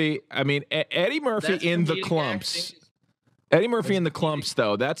Murphy. I mean, Eddie Murphy in The Clumps. Eddie Murphy in the Clumps,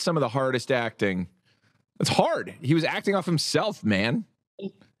 though, that's some of the hardest acting. It's hard. He was acting off himself, man.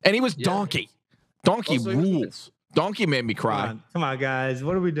 And he was Donkey. Donkey also, rules. Donkey made me cry. Come on, guys.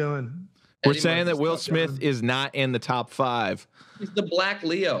 What are we doing? We're saying that Will Smith is not in the top 5. He's the Black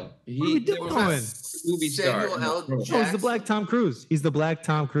Leo. What are we doing? Movie star. He's the Black Tom Cruise. He's the Black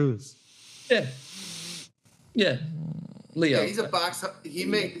Tom Cruise. Yeah. Leo. Yeah, he's a box. He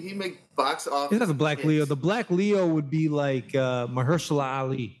make box office. He's not the Black Leo. The Black Leo would be like Mahershala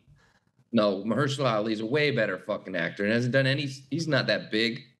Ali. No, Mahershala Ali is a way better fucking actor and hasn't done any. He's not that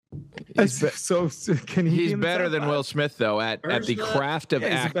big. He's better than Will Smith though at the craft of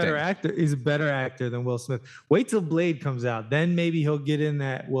acting. He's a better actor. He's a better actor than Will Smith. Wait till Blade comes out, then maybe he'll get in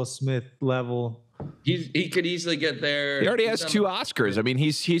that Will Smith level. He could easily get there. He already has 2 Oscars. I mean,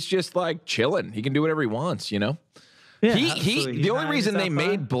 he's just like chilling. He can do whatever he wants, you know. Yeah, the only reason they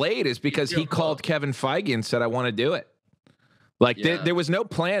made Blade is because he called Kevin Feige and said, "I want to do it." Like there was no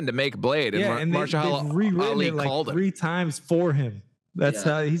plan to make Blade, and Mahershala Ali it like called it 3 times for him. That's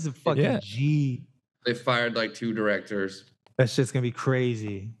how he's a fucking G. They fired like 2 directors. That's just gonna be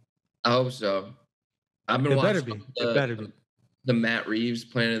crazy. I hope so. I've been watching. It better be. The Matt Reeves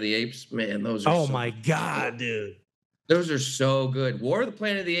Planet of the Apes, man. Those are my god, dude. Those are so good. War of the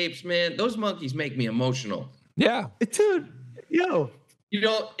Planet of the Apes, man. Those monkeys make me emotional. Yeah, dude. Yo, you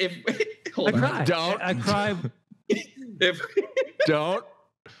know if I cry. I cry.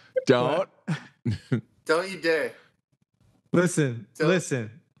 Don't you dare. Listen.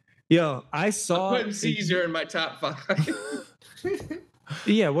 Yo, I saw. I'm putting Caesar in my top 5.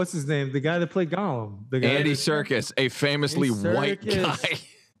 Yeah, what's his name? The guy that played Gollum. The guy Andy Serkis, a famously white guy.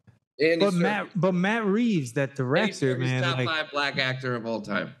 But Matt Reeves, that director, man, top 5 black actor of all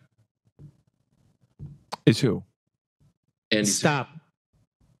time. Is who? Andy Stop.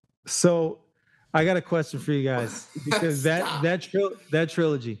 So, I got a question for you guys because that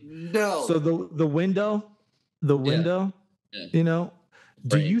trilogy. No. So the window, you know.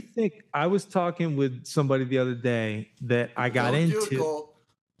 Do you think I was talking with somebody the other day that I got into?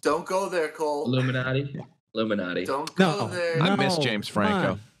 Don't go there, Cole. Illuminati. Don't go there. I miss James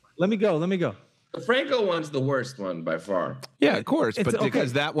Franco. Let me go. The Franco one's the worst one by far. Yeah, of course, but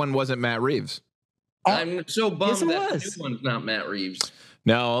because that one wasn't Matt Reeves. I'm so bummed that the new one's not Matt Reeves.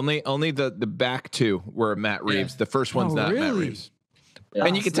 No, only the back 2 were Matt Reeves. The first one's not Matt Reeves. Yeah.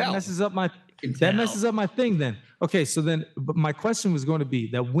 And you can tell. That messes up my thing then. Okay, so then but my question was going to be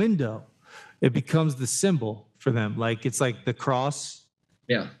that window, it becomes the symbol for them. Like it's like the cross.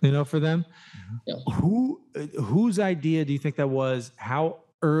 Yeah. You know, for them. Yeah. Whose idea do you think that was? How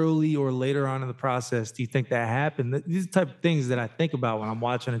early or later on in the process do you think that happened? These are the type of things that I think about when I'm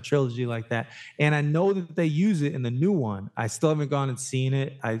watching a trilogy like that. And I know that they use it in the new one. I still haven't gone and seen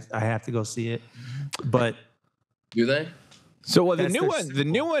it. I have to go see it. But do they? So the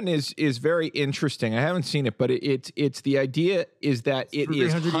new one is very interesting. I haven't seen it, but it's the idea is that it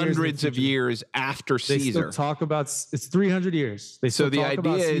is hundreds of years after Caesar. They still talk about it's 300 years. So the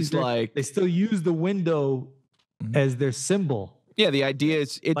idea is like they still use the window as their symbol. Yeah, the idea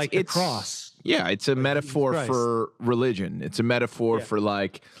is it's like the cross. Yeah, it's a metaphor for religion. It's a metaphor for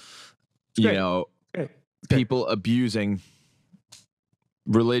like people abusing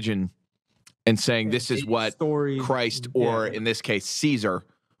religion. And saying this is what Christ, or in this case, Caesar,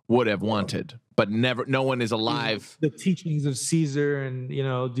 would have wanted, but no one is alive. The teachings of Caesar, and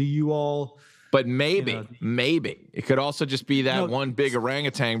do you all? But maybe it could also just be that one big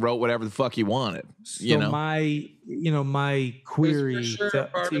orangutan wrote whatever the fuck he wanted. So my query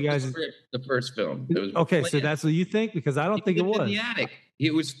to you guys is the first film. It was okay, so that's what you think, because I don't think it was in the attic.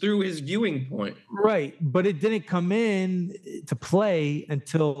 It was through his viewing point, right? But it didn't come in to play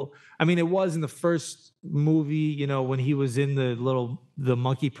until it was in the first movie. When he was in the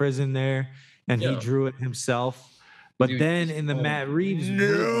monkey prison there, and he drew it himself. But then in the Matt Reeves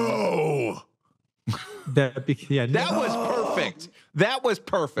movie, that was perfect. That was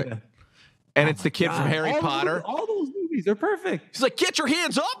perfect. Yeah. And it's the kid from Harry Potter. All those movies are perfect. He's like, "Get your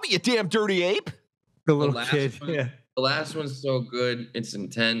hands off me, you damn dirty ape!" The little kid. The last one's so good. It's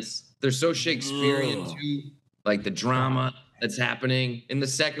intense. They're so Shakespearean too, like the drama that's happening. In the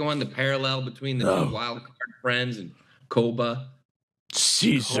second one, the parallel between the two wild card friends and Koba.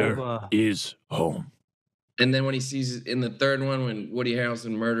 Caesar is home. And then when he sees in the third one, when Woody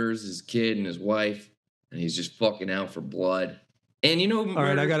Harrelson murders his kid and his wife, and he's just fucking out for blood. And all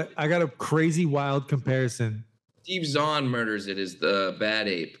right, I got a crazy wild comparison. Steve Zahn murders it as the bad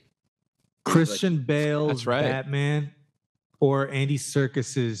ape. Christian Bale's Batman or Andy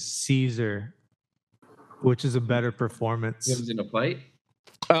Serkis's Caesar, which is a better performance? He was in a fight.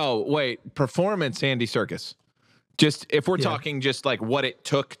 Oh wait, performance Andy Serkis. Just if we're talking just like what it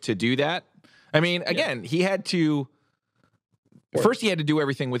took to do that. I mean, again, he had to first he had to do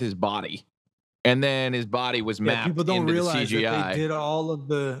everything with his body. And then his body was mapped people don't into realize the CGI. that they did all of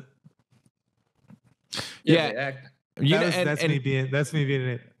the That's me being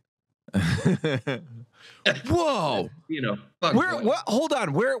it. Whoa. What hold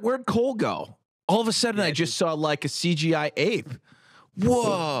on, where'd Cole go? All of a sudden I just saw like a CGI ape.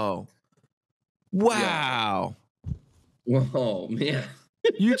 Whoa. Wow. Whoa, man.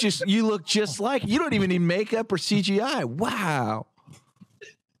 You look just like, you don't even need makeup or CGI. Wow.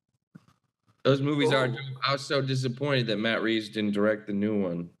 Those movies are. I was so disappointed that Matt Reeves didn't direct the new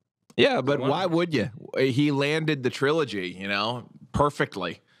one. Yeah, but why would you? He landed the trilogy,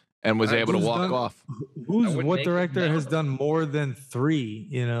 perfectly, and was able to walk off. What director has done more than 3?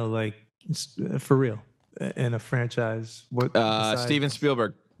 Like for real in a franchise? Steven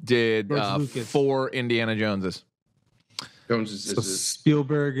Spielberg did 4 Indiana Joneses. So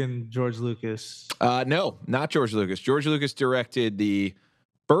Spielberg and George Lucas. No, not George Lucas. George Lucas directed the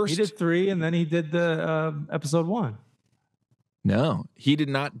first. He did 3, and then he did the episode 1. No, he did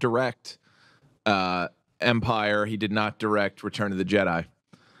not direct Empire. He did not direct Return of the Jedi.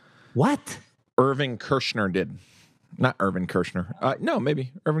 What? Irving Kershner did. Not Irvin Kershner. No,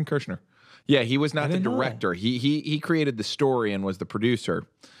 maybe Irvin Kershner. Yeah, he was not the director. He created the story and was the producer.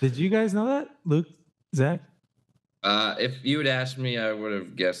 Did you guys know that, Luke, Zach? If you had asked me, I would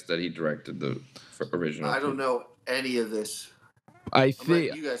have guessed that he directed the original. I don't know any of this. I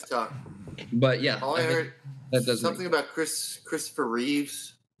think you guys talk. But yeah, all I heard something about Christopher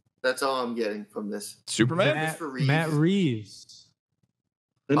Reeves. That's all I'm getting from this. Superman. Matt Reeves.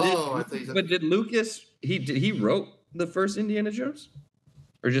 But did Lucas? He wrote the first Indiana Jones,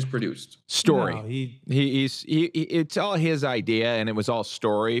 or just produced story? No, it's all his idea, and it was all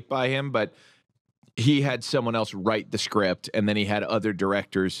story by him, but he had someone else write the script, and then he had other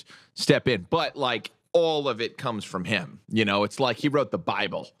directors step in. But like all of it comes from him. It's like he wrote the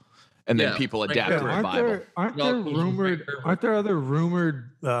Bible, and then people adapted the Bible. Aren't there other rumored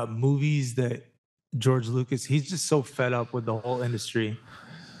movies that George Lucas? He's just so fed up with the whole industry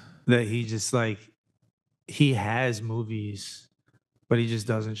that he just he has movies, but he just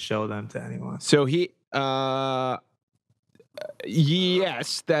doesn't show them to anyone. So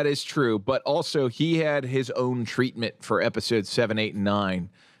yes, that is true. But also he had his own treatment for episodes 7, 8, and 9.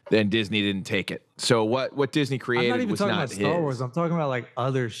 Then Disney didn't take it. So what Disney created was not his. I'm not even talking about Star Wars. I'm talking about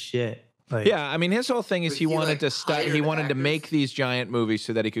other shit. I mean, his whole thing is he wanted to make these giant movies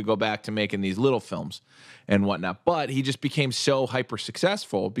so that he could go back to making these little films and whatnot. But he just became so hyper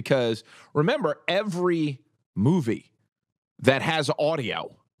successful because remember, every movie that has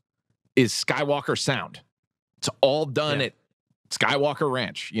audio is Skywalker sound. It's all done at Skywalker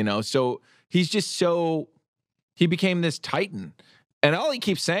Ranch, So he's just he became this titan. And all he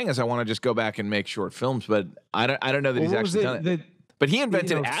keeps saying is, I want to just go back and make short films, but I don't know that he's actually done it. But he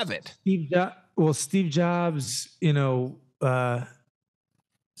invented Avid. Steve Jobs,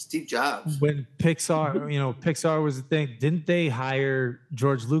 Steve Jobs. When Pixar was the thing, didn't they hire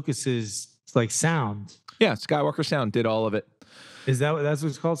George Lucas's sound? Yeah, Skywalker Sound did all of it. That's what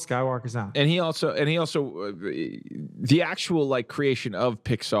it's called, Skywalker Sound. And he also the actual creation of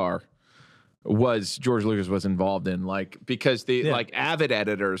Pixar was George Lucas was involved in, because the Avid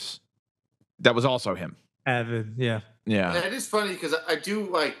editors, that was also him. Avid, yeah. And it is funny because I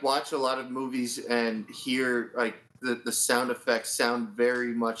do watch a lot of movies and hear the sound effects sound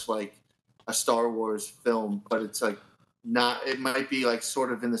very much like a Star Wars film, but it's not. It might be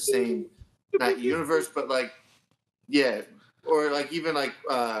sort of in the same not universe, but or even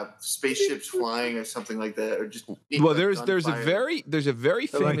spaceships flying or something like that, or just there's a very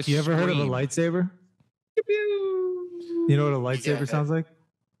famous. You ever heard of a lightsaber? You know what a lightsaber sounds like?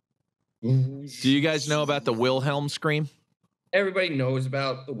 Do you guys know about the Wilhelm scream? Everybody knows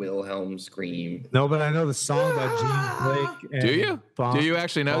about the Wilhelm scream. No, but I know the song by Gene Blake. And do you? Do you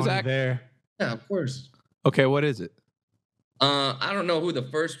actually know, Zach? Yeah, of course. Okay, what is it? I don't know who the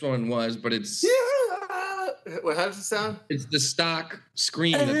first one was, but it's. How does it sound? It's the stock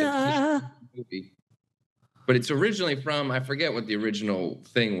scream that the movie. But it's originally from, I forget what the original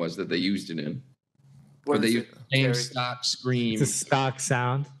thing was that they used it in. But they used the same stock scream. It's a stock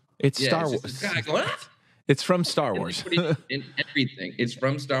sound. It's Star Wars. This guy going, It's from Star Wars. In everything. It's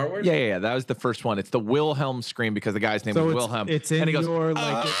from Star Wars? Yeah. That was the first one. It's the Wilhelm scream because the guy's name was Wilhelm. It's in your,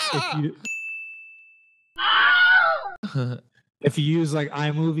 if you use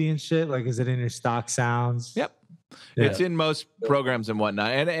iMovie and shit, is it in your stock sounds? Yep. Yeah. It's in most programs and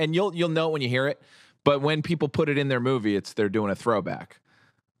whatnot. And you'll know when you hear it. But when people put it in their movie, they're doing a throwback.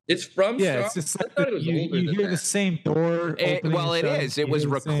 It's from Yeah, Star it's just I like thought it was older you than hear the that. same door. Well, it is. It was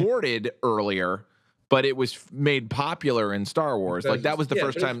recorded earlier, but it was made popular in Star Wars. Like that was the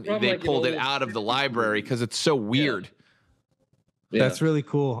first time they pulled it out of the library because it's so weird. Yeah. That's really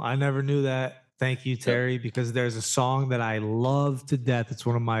cool. I never knew that. Thank you, Terry, because there's a song that I love to death. It's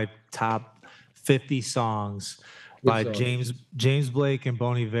one of my top 50 songs by James Blake and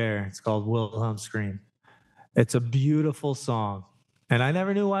Bon Iver. It's called Wilhelm Scream. It's a beautiful song, and I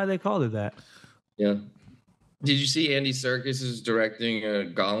never knew why they called it that. Yeah. Did you see Andy Serkis is directing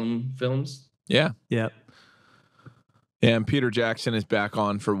Gollum films? Yeah. Yep. Yeah, and Peter Jackson is back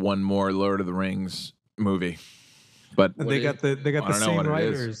on for one more Lord of the Rings movie. But they got the same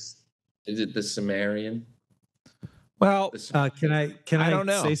writers. Is it the Sumerian? Well, can I don't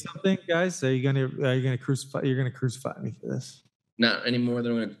know. say something, guys? Are you gonna crucify? You're gonna crucify me for this? Not any more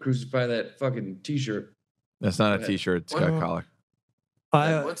than I'm gonna crucify that fucking T-shirt. That's not a T-shirt. It's got a collar.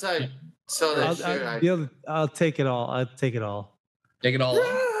 Once I saw that shirt, I'll take it all. I'll take it all. Take it all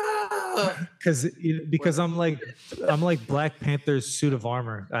off. Because I'm like Black Panther's suit of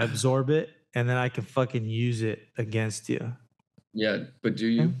armor. I absorb it, and then I can fucking use it against you. Yeah, but do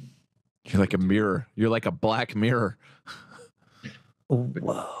you? You're like a mirror. You're like a black mirror.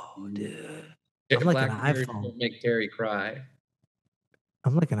 Whoa, dude! I'm like an iPhone. Don't make Terry cry.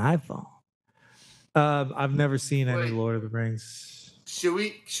 I'm like an iPhone. I've never seen any Lord of the Rings. Should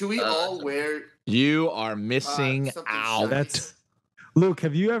we all wear? You are missing out. That's Luke.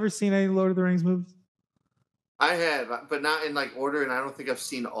 Have you ever seen any Lord of the Rings movies? I have, but not in like order, and I don't think I've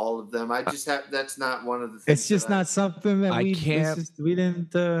seen all of them. I just have. That's not one of the things. It's just not something that we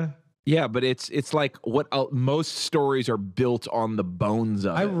didn't. Yeah, but it's like what most stories are built on the bones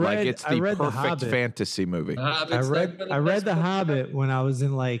of. It's the perfect fantasy movie. I read The Hobbit when I was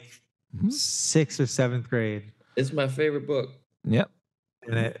in like 6th or 7th grade. It's my favorite book. Yep.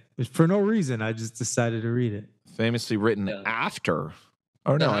 And it was for no reason. I just decided to read it. Famously written after.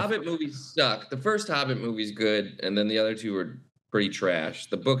 Oh no! The Hobbit movies suck. The first Hobbit movie's good, and then the other two are pretty trash.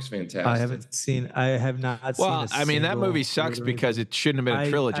 The book's fantastic. I have not seen. Well, I mean, that movie sucks because it shouldn't have been a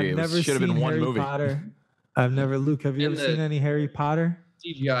trilogy. It should have been one movie. Potter. Luke, have you ever seen any Harry Potter?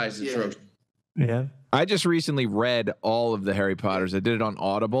 CGI is atrocious. Yeah. I just recently read all of the Harry Potters. I did it on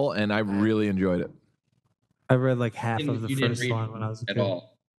Audible, and I really enjoyed it. I read like half of the first one when I was a kid. At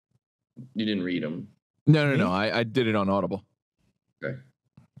all. You didn't read them? No. I did it on Audible. Okay.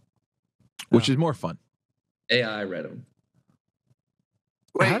 Which is more fun. AI read them.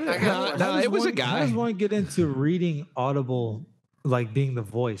 Wait, it was a guy. How does one get into reading Audible, like being the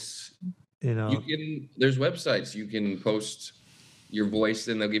voice? You know, there's websites you can post your voice,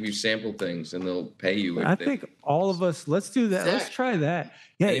 and they'll give you sample things, and they'll pay you. I think all of us. Let's do that. Zach. Let's try that.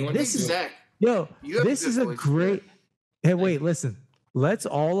 Yeah, this is Zach. Yo, this is a great. Hey, wait, listen. Let's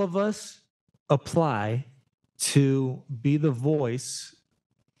all of us apply to be the voice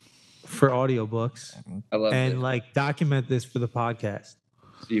for audiobooks. I love it. Like document this for the podcast.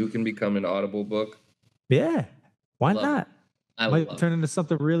 See who can become an Audible book. Yeah, why not? Might turn into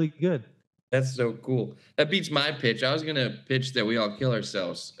something really good. That's so cool. That beats my pitch. I was gonna pitch that we all kill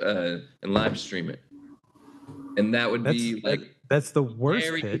ourselves and live stream it, and that would be like that's the worst.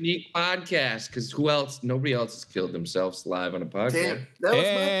 Very pitch. unique podcast because nobody else has killed themselves live on a podcast. Damn, that was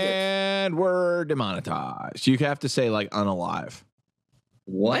and we're demonetized. You have to say like unalive.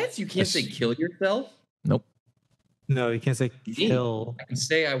 What? You can't say kill yourself? Nope. No, you can't say kill. I can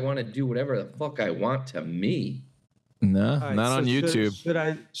say I want to do whatever the fuck I want to me. No, right, not on YouTube.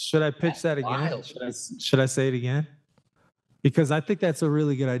 Should I pitch that again? Should I say it again? Because I think that's a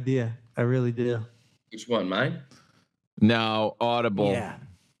really good idea. I really do. Which one? Mine? No, Audible. Yeah.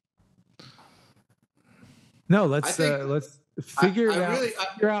 No, let's figure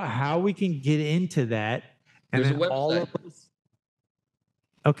out how we can get into that, and then all of us.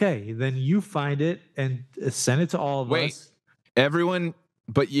 Okay, then you find it and send it to all of us. Everyone,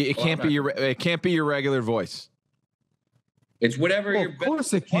 but it can't be your regular voice. It's whatever your. Of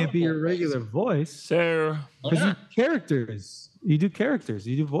course, it can't be your regular voice. So, because you characters, you do characters,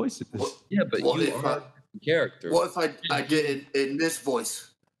 you do voices. Yeah, but you are the character. What if I did it in this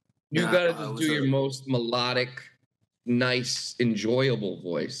voice? You gotta just do your most melodic, nice, enjoyable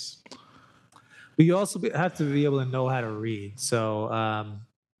voice. But you also have to be able to know how to read. So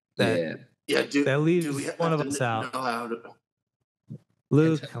that leaves one of us out.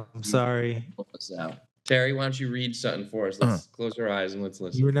 Luke, I'm sorry. Terry, why don't you read something for us? Let's close our eyes and let's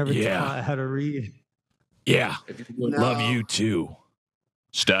listen. You were never taught how to read. Yeah. Love you too.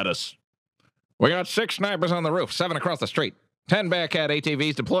 Status. We got 6 snipers on the roof, 7 across the street, 10 Bearcat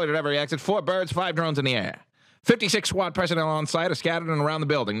ATVs deployed at every exit, 4 birds, 5 drones in the air. 56 SWAT personnel on site are scattered and around the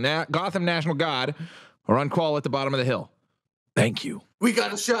building. Gotham National Guard are on call at the bottom of the hill. Thank you. We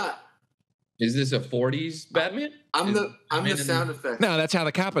got a shot. Is this a 40s Batman? I'm the sound effect. No, that's how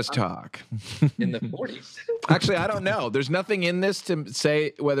the Kappas talk. In the 40s. Actually, I don't know. There's nothing in this to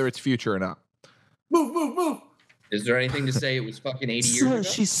say whether it's future or not. Move. Is there anything to say it was fucking 80 years ago?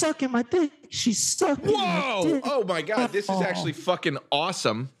 She's sucking my dick. She's sucking my dick. Oh my God. This is actually fucking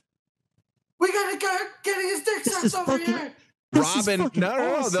awesome. We got a guy getting his dick sucked over here. Robin.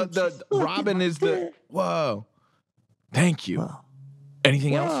 No. The Robin is the. Whoa. Thank you. Wow.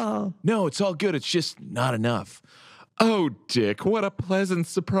 Anything else? No, it's all good. It's just not enough. Oh, Dick, what a pleasant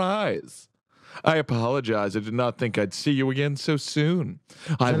surprise. I apologize. I did not think I'd see you again so soon.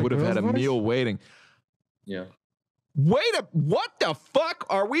 I would have had a meal waiting. Yeah. What the fuck?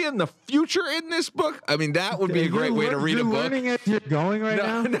 Are we in the future in this book? I mean, that would be a great way to read a book. You're learning as you're going right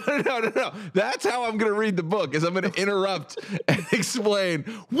now? No. That's how I'm going to read the book, is I'm going to interrupt and explain.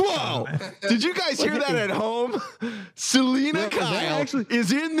 Whoa! Did you guys hear that at home? Selena Kyle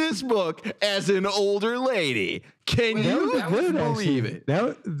is in this book as an older lady. Can you believe it?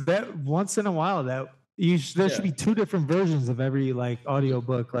 That once in a while, there should be two different versions of every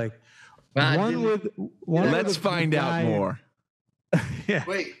audiobook. Let's find out more. Yeah.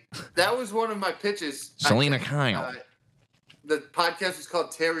 Wait, that was one of my pitches. Selena Kyle. The podcast was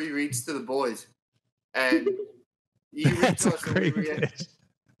called Terry Reads to the Boys. And you read to us and we react.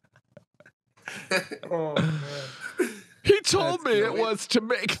 Oh, man. He told me it was to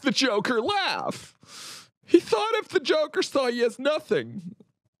make the Joker laugh. He thought if the Joker saw you as nothing,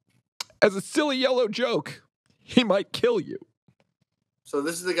 as a silly yellow joke, he might kill you. So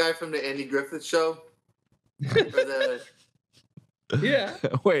this is the guy from the Andy Griffith Show? Yeah.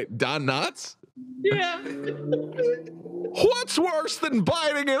 Wait, Don Knotts? Yeah. What's worse than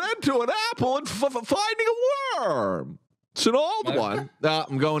biting into an apple and finding a worm? It's an old one.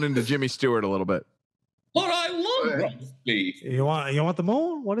 I'm going into Jimmy Stewart a little bit. But I love roast beef. You want the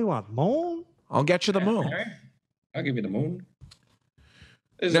moon? What do you want? Moon? I'll get you the moon. Right. I'll give you the moon.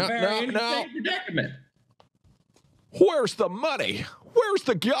 There's a very interesting predicament. Where's the money? Where's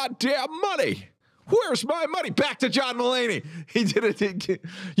the goddamn money? Where's my money? Back to John Mulaney. He did it.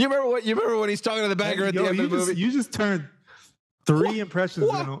 You remember when he's talking to the banker at the end of the movie? You just turned three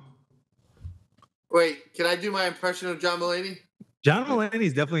impressions. Wait, can I do my impression of John Mulaney? John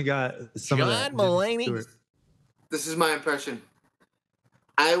Mulaney's definitely got some of that. John Mulaney. This is my impression.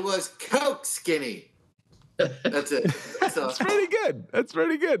 I was coke skinny. That's it. That's pretty good. That's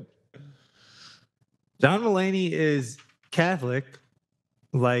pretty good. John Mulaney is Catholic.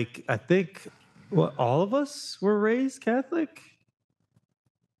 I think all of us were raised Catholic.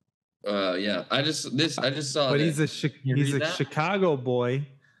 Yeah. I just saw. But that. he's a Chicago boy.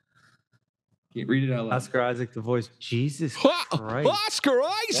 Can you read it out loud? Oscar Isaac to voice Jesus Christ. Oscar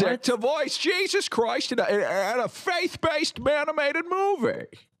Isaac to voice Jesus Christ in a faith-based animated movie.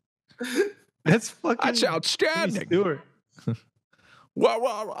 That's outstanding.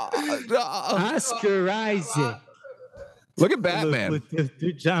 Oscar Isaac. Look at Batman.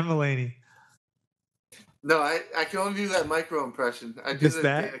 With John Mulaney. No, I can only do that micro impression. I do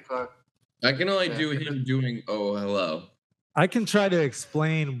that. I can only do him doing "Oh Hello." I can try to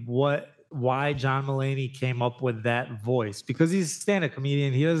explain why John Mulaney came up with that voice, because he's a stand-up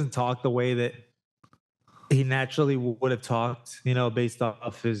comedian. He doesn't talk the way that he naturally would have talked, based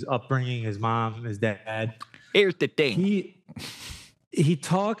off his upbringing, his mom, his dad. Here's the thing. He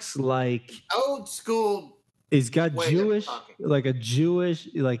talks like old school. He's got Jewish,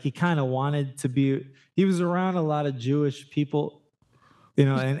 he kind of wanted to be. He was around a lot of Jewish people,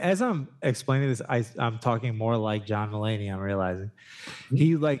 and as I'm explaining this, I'm talking more like John Mulaney, I'm realizing.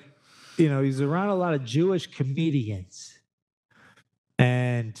 He's around a lot of Jewish comedians.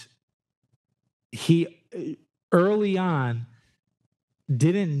 And he early on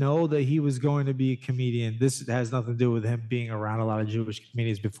didn't know that he was going to be a comedian. This has nothing to do with him being around a lot of Jewish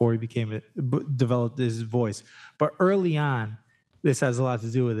comedians before he developed his voice. But early on, this has a lot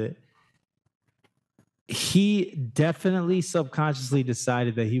to do with it. He definitely subconsciously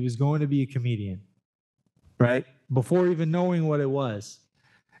decided that he was going to be a comedian, right? Before even knowing what it was.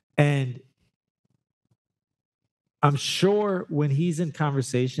 And I'm sure when he's in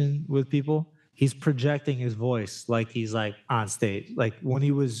conversation with people, he's projecting his voice like he's on stage. Like when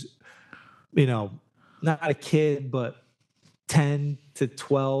he was, not a kid, but 10 to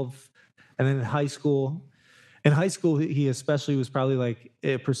 12. And then in high school, he especially was probably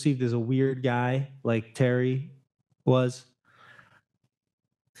perceived as a weird guy, like Terry was.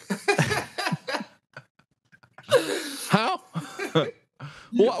 How?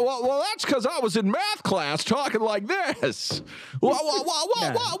 Well, that's because I was in math class talking like this. How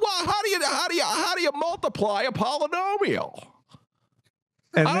do you multiply a polynomial?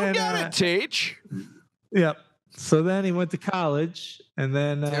 And I don't get it, Teach. Yep. So then he went to college, and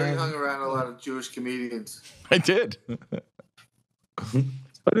then Terry hung around a lot of Jewish comedians. I did. So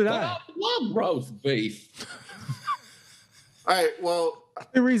did I. I love roast beef. All right, well,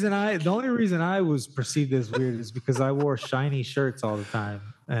 The only reason I was perceived as weird is because I wore shiny shirts all the time.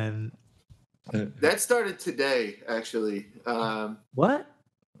 And that started today, actually. what?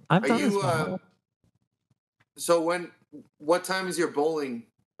 I've Are done you? this So what time is your bowling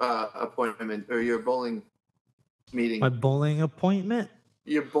appointment or your bowling meeting? my bowling appointment.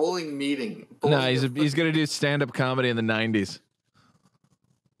 Your bowling meeting. No, he's gonna do stand-up comedy in the 90s.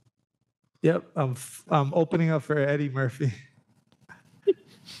 Yep, I'm opening up for Eddie Murphy.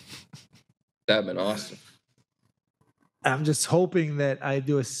 That'd been awesome. I'm just hoping that I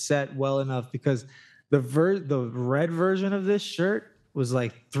do a set well enough because the red version of this shirt was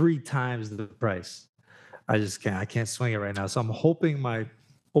like 3 times the price. I can't swing it right now. So I'm hoping my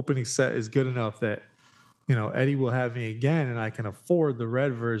opening set is good enough that, Eddie will have me again and I can afford the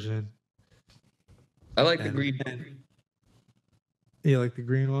red version. I like the green one. You like the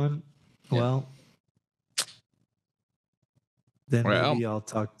green one? Yeah. Well, then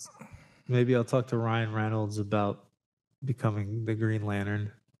maybe I'll talk to Ryan Reynolds about becoming the Green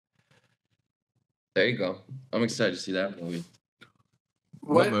Lantern. There you go. I'm excited to see that movie.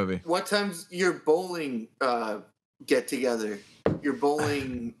 What movie? What time's your bowling get together? Your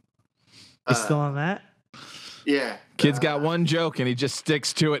bowling. You still on that? Yeah. Kid's got one joke and he just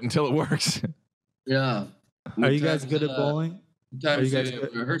sticks to it until it works. Yeah. Are you guys good at bowling? Are you guys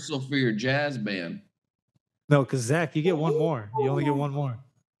rehearsal for your jazz band? No, because Zach, you get one more. You only get one more.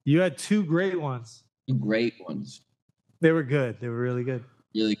 You had 2 great ones. 2 great ones. They were good. They were really good.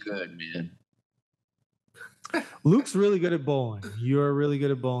 Really good, man. Luke's really good at bowling. You're really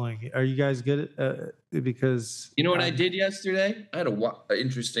good at bowling. Are you guys good at because you know what I did yesterday? I had an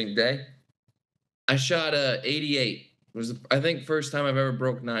interesting day. I shot a 88. It was, I think, first time I've ever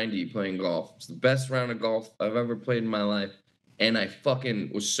broke 90 playing golf. It's the best round of golf I've ever played in my life. And I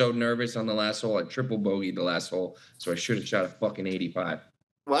fucking was so nervous on the last hole. I triple bogeyed the last hole. So I should have shot a fucking 85.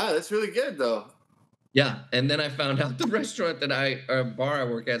 Wow, that's really good, though. Yeah. And then I found out the restaurant bar I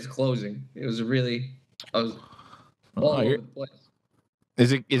work at is closing. It was I was all over the place.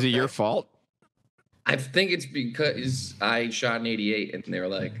 Is it your fault? I think it's because I shot an 88 and they were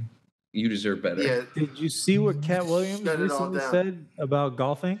like, you deserve better. Yeah. did you see what Cat Williams recently said about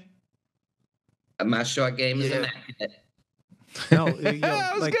golfing? My short game is immaculate. No,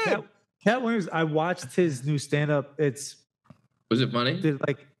 that was good. Cat Williams. I watched his new stand-up. Was it funny?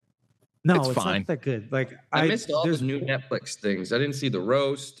 No, it's fine. not that good. Like I missed all the new Netflix things. I didn't see the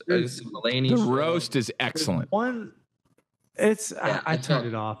roast. I didn't see Mulaney's The show. roast is excellent. I turned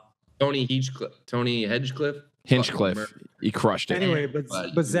it off. Tony Hinchcliffe. He crushed it. Anyway,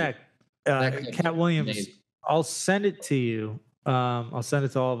 but Zach, Cat Williams, amazing. I'll send it to you. I'll send it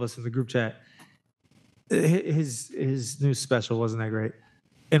to all of us in the group chat. His new special wasn't that great,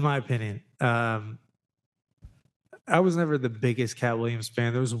 in my opinion. I was never the biggest Cat Williams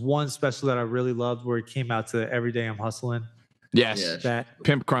fan. There was one special that I really loved where he came out to Every Day I'm Hustling. Yes. That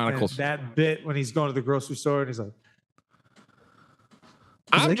Pimp Chronicles. That bit when he's going to the grocery store and he's like,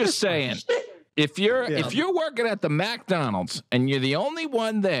 I'm just saying, if you're working at the McDonald's and you're the only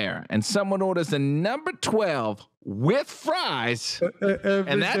one there and someone orders a number 12 with fries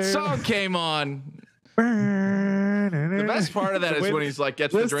and that song came on, the best part of that is when he's like,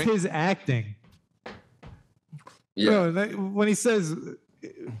 gets the drink. His acting. Yeah. No, when he says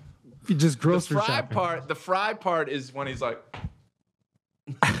you just grocery shopping. The fry part is when he's like,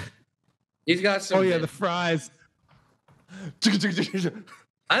 he's got some. Oh yeah, the fries.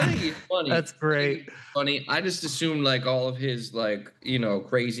 I think he's funny. That's great. Funny. I just assumed like all of his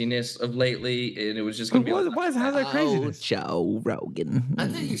craziness of lately, and it was just gonna be. How's that craziness? Joe Rogan. I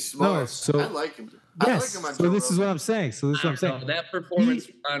think he's smart. I like him. Yes. So this is what I'm saying. That performance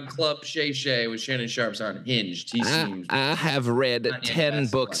on Club Shay Shay with Shannon Sharp's on Hinged. He seems. I have read 10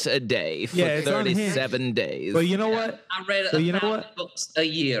 books a day for 37 days. But you know what? I read 5 books a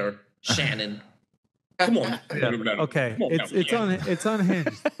year, Shannon. Come on. Okay. It's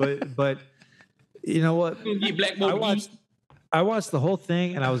unhinged. But you know what? I watched the whole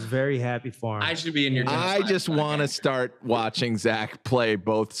thing and I was very happy for him. I should be in your. I just want to start watching Zach play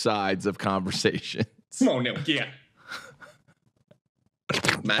both sides of conversations. Come on, now, yeah.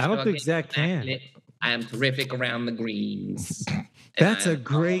 I don't think Zach can. I am terrific around the greens. That's a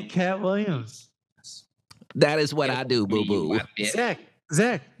great Cat Williams. That is what I do, boo boo.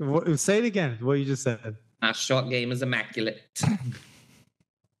 Zach, say it again. What you just said. My short game is immaculate.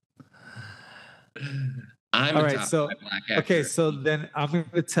 I'm all a right. top So 5 black actor. okay. So then I'm going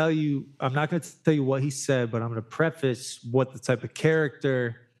to tell you. I'm not going to tell you what he said, but I'm going to preface what the type of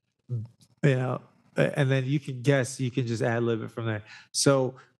character, and then you can guess. You can just ad lib it from there.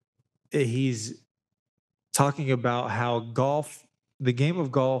 So he's talking about how golf, the game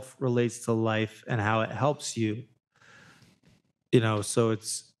of golf, relates to life and how it helps you. So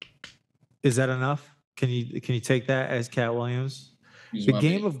is that enough? Can you take that as Cat Williams? The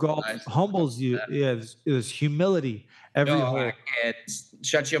game of golf humbles you. Yeah, there's humility every hole. I can't.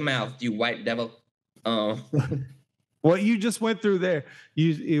 Shut your mouth, you white devil. Oh. What you just went through there,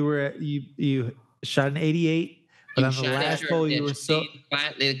 you shot an 88, but on the last hole you were so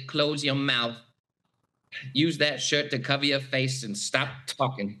quietly close your mouth. Use that shirt to cover your face and stop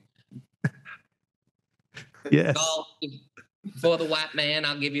talking. Yes. For the white man,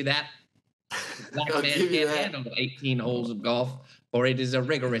 I'll give you that. The black man can't handle 18 holes of golf, for it is a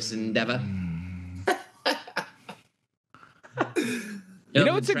rigorous endeavor.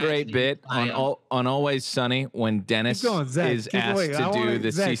 It's a great bit on Always Sunny when Dennis is asked to do the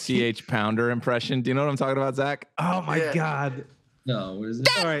CCH Pounder impression. Do you know what I'm talking about, Zach? Oh my God. No, what is it?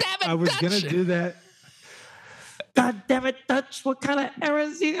 All right, I was gonna do that. God damn it, Dutch! What kind of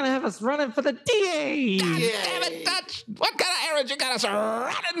errands are you gonna have us running for the DA? God damn it, Dutch! What kind of errands you got us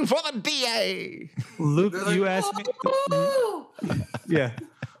running for the DA? Luke, you asked me. Yeah,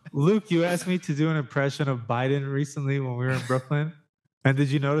 Luke, you asked me to do an impression of Biden recently when we were in Brooklyn, and did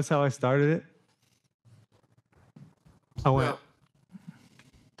you notice how I started it? I went. No.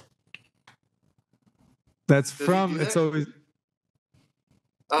 That's from. It's always.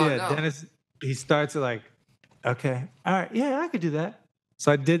 Oh, yeah, no. Dennis. He starts it like. Okay. All right. Yeah, I could do that.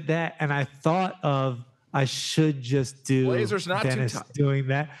 So I did that, and I thought of I should just do Blazers not Dennis too doing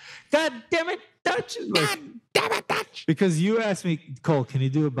that. God damn it, Dutch! God damn it, Dutch! Because you asked me, Cole, can you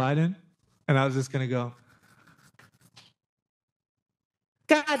do a Biden? And I was just gonna go.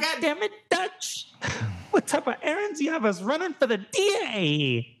 God damn it, Dutch! What type of errands do you have us running for the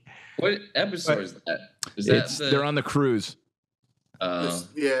DA? What episode is that? They're on the cruise.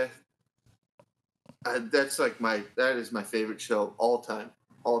 Yeah. That's like that is my favorite show all time.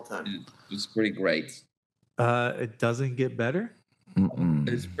 It's pretty great. It doesn't get better.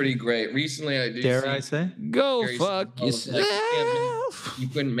 It's pretty great. Recently, I do. Dare I say? Go fuck yourself. You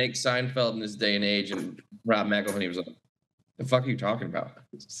couldn't make Seinfeld in this day and age, and Rob McElhenney was like, "The fuck are you talking about?"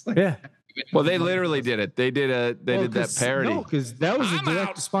 Yeah. Well, they literally did it. They did that parody. No, because that was a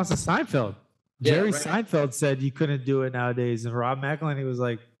direct response to Seinfeld. Yeah, Jerry Seinfeld said you couldn't do it nowadays, and Rob McElhenney was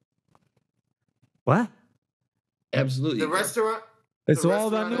like, "What?" Absolutely. The restaurant. It's all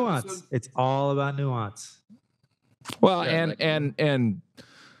about nuance. Episode? It's all about nuance. Well, and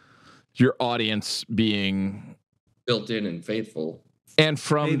your audience being built in and faithful. And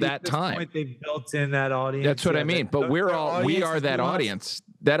from that time, they've built in that audience. That's what I mean. But we are that audience.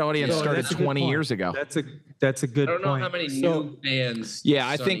 That audience started 20 years ago. That's a good point. I don't know how many new fans. Yeah,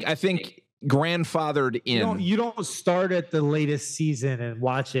 I think grandfathered in. You don't start at the latest season and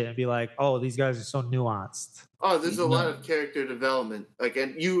watch it and be like, oh, these guys are so nuanced. Oh, there's a lot of character development. Like,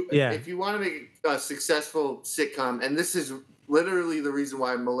 and if you want to make a successful sitcom, and this is literally the reason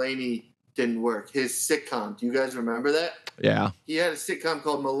why Mulaney didn't work. His sitcom. Do you guys remember that? Yeah. He had a sitcom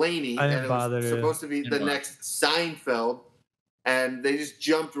called Mulaney, and it was supposed to be the next Seinfeld, and they just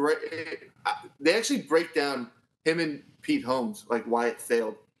jumped right. They actually break down him and Pete Holmes, like why it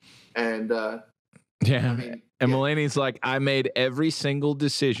failed, and Mulaney's like, I made every single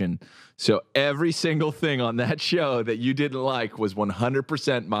decision. So every single thing on that show that you didn't like was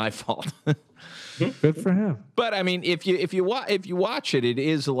 100% my fault. Good for him. But I mean, if you watch it, it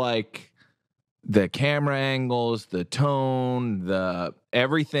is like the camera angles, the tone,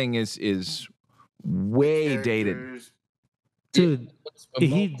 everything is way dated. Dude,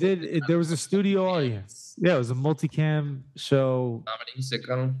 there was a studio audience. Yeah, it was a multicam show. Comedy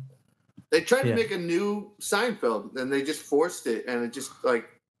sitcom. They tried to make a new Seinfeld, and they just forced it, and it just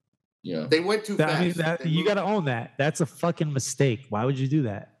they went too fast. I mean, you got to own that. That's a fucking mistake. Why would you do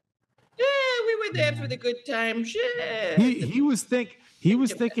that? Yeah, we were there for the good time. Shit. He was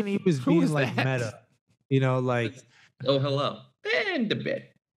thinking he was being like meta, like. Oh, hello, and a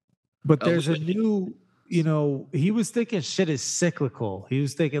bit. But there's a new. He was thinking shit is cyclical. He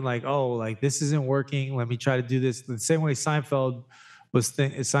was thinking like, oh, like this isn't working. Let me try to do this the same way Seinfeld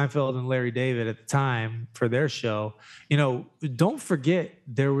and Larry David at the time for their show. Don't forget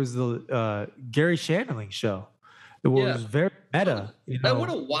there was the Gary Shandling show. It was very meta. What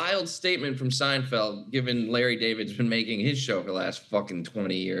a wild statement from Seinfeld, given Larry David's been making his show for the last fucking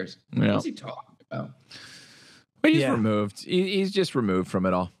 20 years. Yeah. What's he talking about? But he's removed. He's just removed from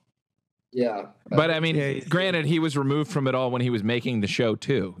it all. Yeah. But I mean, granted, he was removed from it all when he was making the show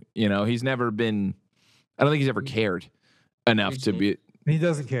too. He's never been. I don't think he's ever cared enough to be. He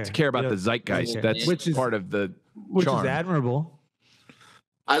doesn't care. To care about the zeitgeist. That's part of the charm. Which is admirable.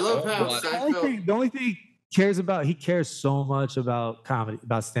 I love how Seinfeld. The only thing he cares about, he cares so much about comedy,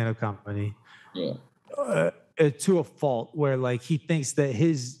 about stand-up comedy. Yeah. To a fault, where like he thinks that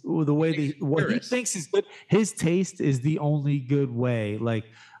what he thinks is good, his taste is the only good way. Like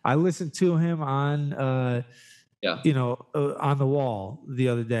I listened to him on, on the wall the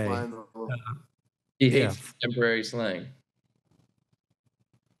other day. He hates contemporary slang.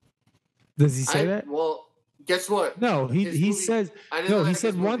 Does he say that? Well, guess what? No, he says no. He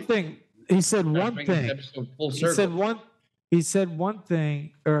said one thing. He said one thing. He said one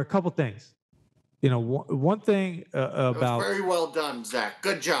thing or a couple things. One thing about. That was very well done, Zach.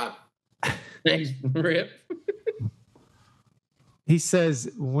 Good job. Thanks, Rip. He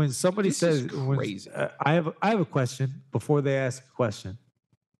says when somebody says, crazy. I have a question before they ask a question.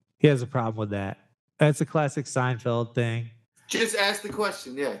 He has a problem with that. That's a classic Seinfeld thing. Just ask the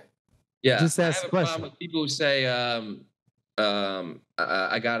question, yeah. Yeah, just ask I have the a question. problem with people who say,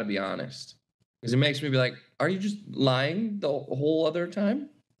 I got to be honest. Because it makes me be like, are you just lying the whole other time?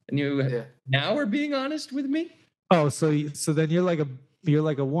 And you now are being honest with me? Oh, so then you're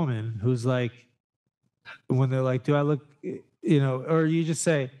like a woman who's like, when they're like, do I look, or you just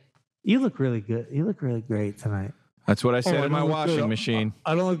say, you look really good. You look really great tonight. That's what I said in my washing machine.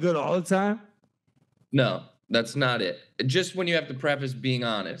 I don't look good all the time? No, that's not it. Just when you have to preface being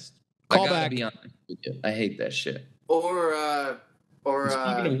honest. Call I gotta back. be honest with you. I hate that shit. Or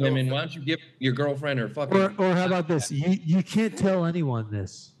speaking of women, why don't you give your girlfriend her fucking... Or how about this? You can't tell anyone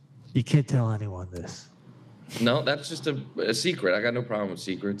this. You can't tell anyone this. No, that's just a secret. I got no problem with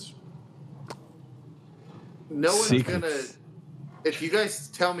secrets. No one's gonna... If you guys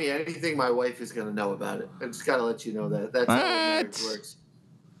tell me anything, my wife is gonna know about it. I just gotta let you know that. That's how marriage works.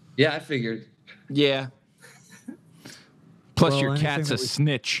 Yeah, I figured. Yeah. Plus, your cat's a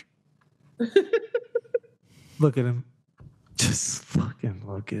snitch. Look at him. Just fucking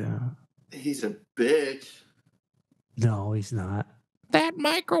look at him. He's a bitch. No, he's not. That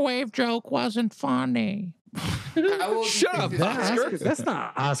microwave joke wasn't funny. Shut up, Oscar. That's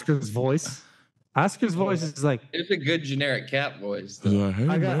not Oscar's voice. Oscar's voice is like... It's a good generic cat voice.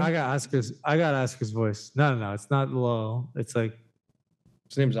 I got Oscar's voice. No, it's not low. It's like...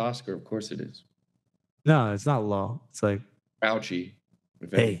 His name's Oscar. Of course it is. No, it's not low. It's like... Ouchie.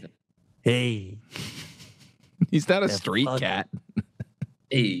 Hey. He's not a street cat.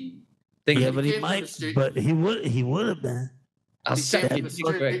 Hey. But he might. But he would have been. I'll send you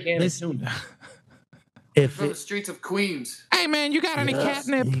a can of tuna. From the streets of Queens. Hey man, you got any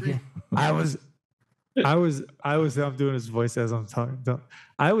catnip? I'm doing his voice as I'm talking.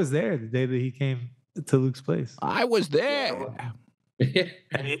 I was there the day that he came to Luke's place. I was there.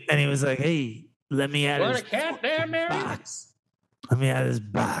 And he was like, "Hey, let me out of this box. Let me out of this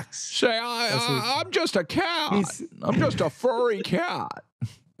box." Say, I'm just a cat. I'm just a furry cat.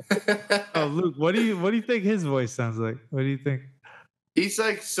 Oh, Luke, what do you think his voice sounds like? What do you think? He's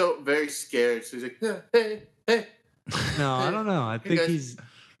like so very scared. So he's like, hey. No, I don't know. I think it's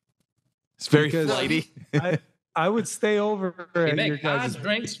very flighty. I would stay over. You make hard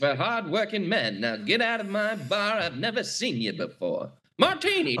drinks for hard-working men. Now get out of my bar. I've never seen you before.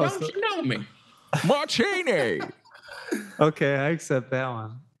 Martini, don't you know me? Martini. Okay, I accept that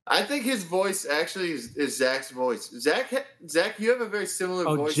one. I think his voice actually is Zach's voice. Zach, you have a very similar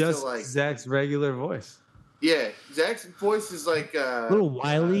voice to like Zach's regular voice. Yeah, Zach's voice is like a little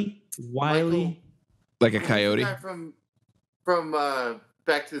wily, like a coyote from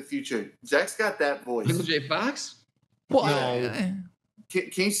Back to the Future. Zach's got that voice. Michael J. Fox? What? No. Can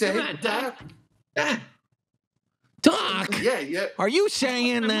you say it, Doc? Doc? Yeah. Are you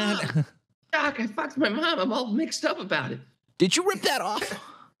saying that? Doc, I fucked my mom. I'm all mixed up about it. Did you rip that off?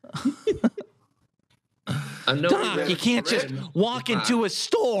 Doc, you can't just walk into a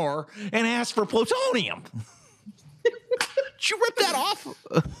store and ask for plutonium. Did you rip that off?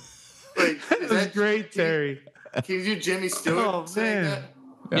 Wait, that's great, Terry. Can you do Jimmy Stewart saying that?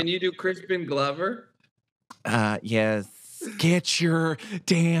 Can you do Crispin Glover? Yes. Get your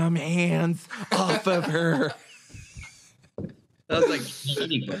damn hands off of her. That was like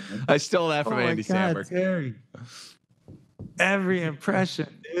I stole that from Andy Samberg. Terry. Every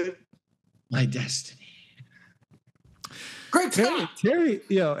impression, dude. My destiny. Great Scott. Terry,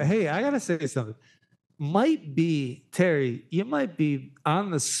 hey, I gotta say something. might be, Terry, you might be on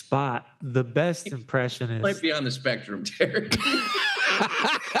the spot the best impressionist. Might be on the spectrum, Terry.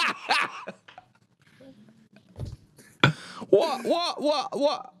 What?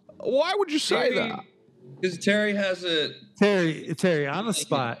 Why would you say that? Because Terry has a... Terry, on the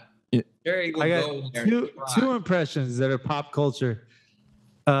spot. Terry will I go got there. two impressions that are pop culture.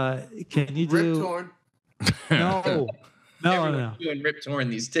 Can you do... Rip Torn. No. Everyone's doing Rip Torn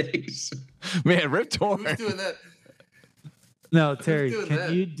these days. Man, Rip Torn. Who's doing that? No, Terry, can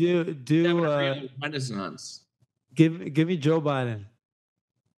that? you do Renaissance. give me Joe Biden.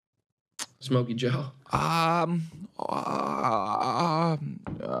 Smokey Joe. No.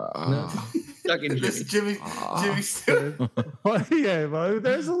 Stuck in This Jimmy. Jimmy Stewart. Yeah, but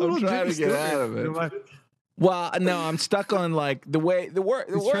there's a little I'm trying to get out of it. Well, no, I'm stuck on like the way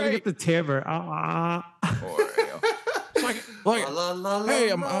He's trying to get the timbre. Like,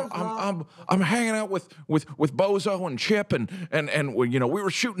 hey, I'm hanging out with Bozo and Chip and you know, we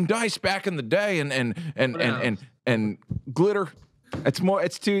were shooting dice back in the day and glitter.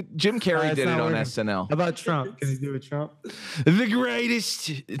 It's too. Jim Carrey did it on SNL. How about Trump? Can he do a Trump? The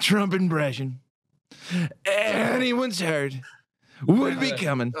greatest Trump impression anyone's heard would be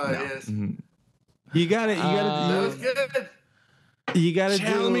coming. Oh, No. yes. Mhm. You got to That was good. You got to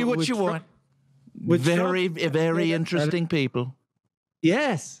Tell me what you want. With Very Trump? interesting people.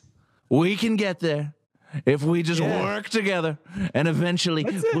 Yes. We can get there if we just Yeah. work together, and eventually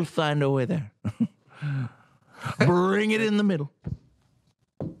That's it. we'll find a way there. Bring it in the middle.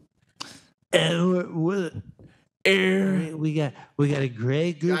 And we got a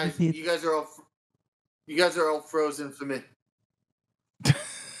great group Guys, of people. you guys are all frozen for me.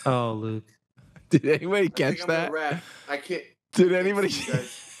 Oh, Luke. Did anybody I catch think I'm gonna that? rap. I can't. Did anybody? You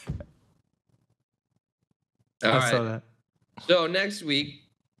guys. All I saw right. that. So next week,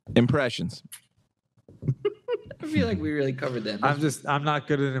 Impressions. I feel like we really covered that. I'm not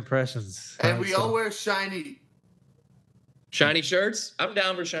good at impressions. And we all So- wear shiny. Shiny shirts? I'm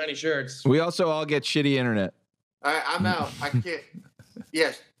down for shiny shirts. We also all get shitty internet. All right, I'm out. I can't.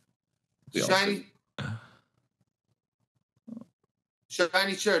 Yes. We all Shiny.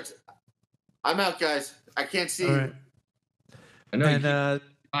 Shiny shirts. I'm out, guys. I can't see All you. right. I know And you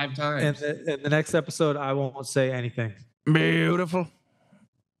keep 5 times. in the next episode, I won't say anything. Beautiful.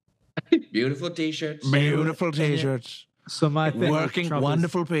 Beautiful t-shirts. Beautiful t-shirts. So my thing with Working Trump is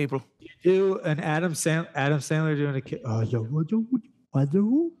wonderful people. do an Adam Sandler doing a kid. Oh, yo, what do? But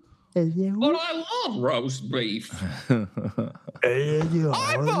I love roast beef. I'm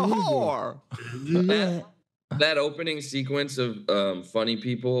the whore. That opening sequence of Funny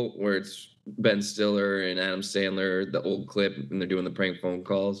People where it's Ben Stiller and Adam Sandler, the old clip, and they're doing the prank phone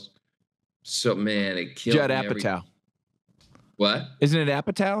calls. So, man, it killed Judd me Apatow. What? Isn't it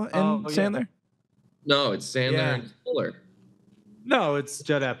Apatow and Oh, yeah. Sandler? No, it's Sandler Yeah. and Stiller. No, it's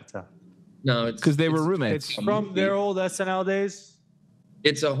Judd Apatow. No, it's Because they were it's- roommates. It's from their old SNL days.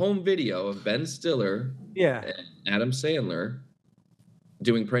 It's a home video of Ben Stiller Yeah. and Adam Sandler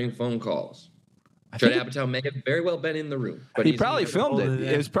doing prank phone calls. I Judd think Apatow may have very well been in the room, but he he's probably not. filmed Hold it.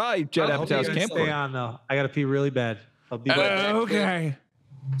 it It was probably Judd I'll be Apatow's honest, Stay camcorder. on though. I gotta pee really bad. I'll be back. Okay.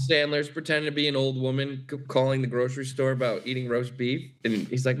 Sandler's pretending to be an old woman calling the grocery store about eating roast beef. And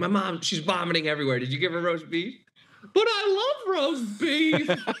he's like, my mom, she's vomiting everywhere. Did you give her roast beef? But I love roast beef.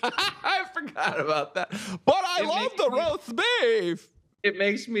 I forgot about that. But I It love makes the me- roast beef. It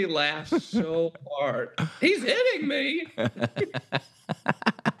makes me laugh so hard. He's hitting me.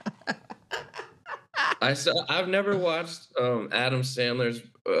 I've never watched Adam Sandler's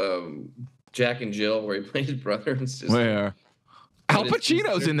Jack and Jill where he plays brother and sister. Where? Al But it's Pacino's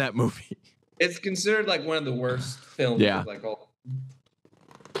considered- in that movie. It's considered like one of the worst films. Yeah. Of like all.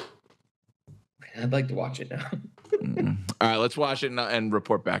 I'd like to watch it now. All right, let's watch it and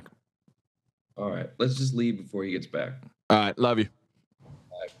report back. All right, let's just leave before he gets back. All right, love you.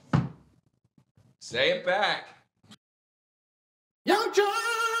 Say it back. YUNKJunk!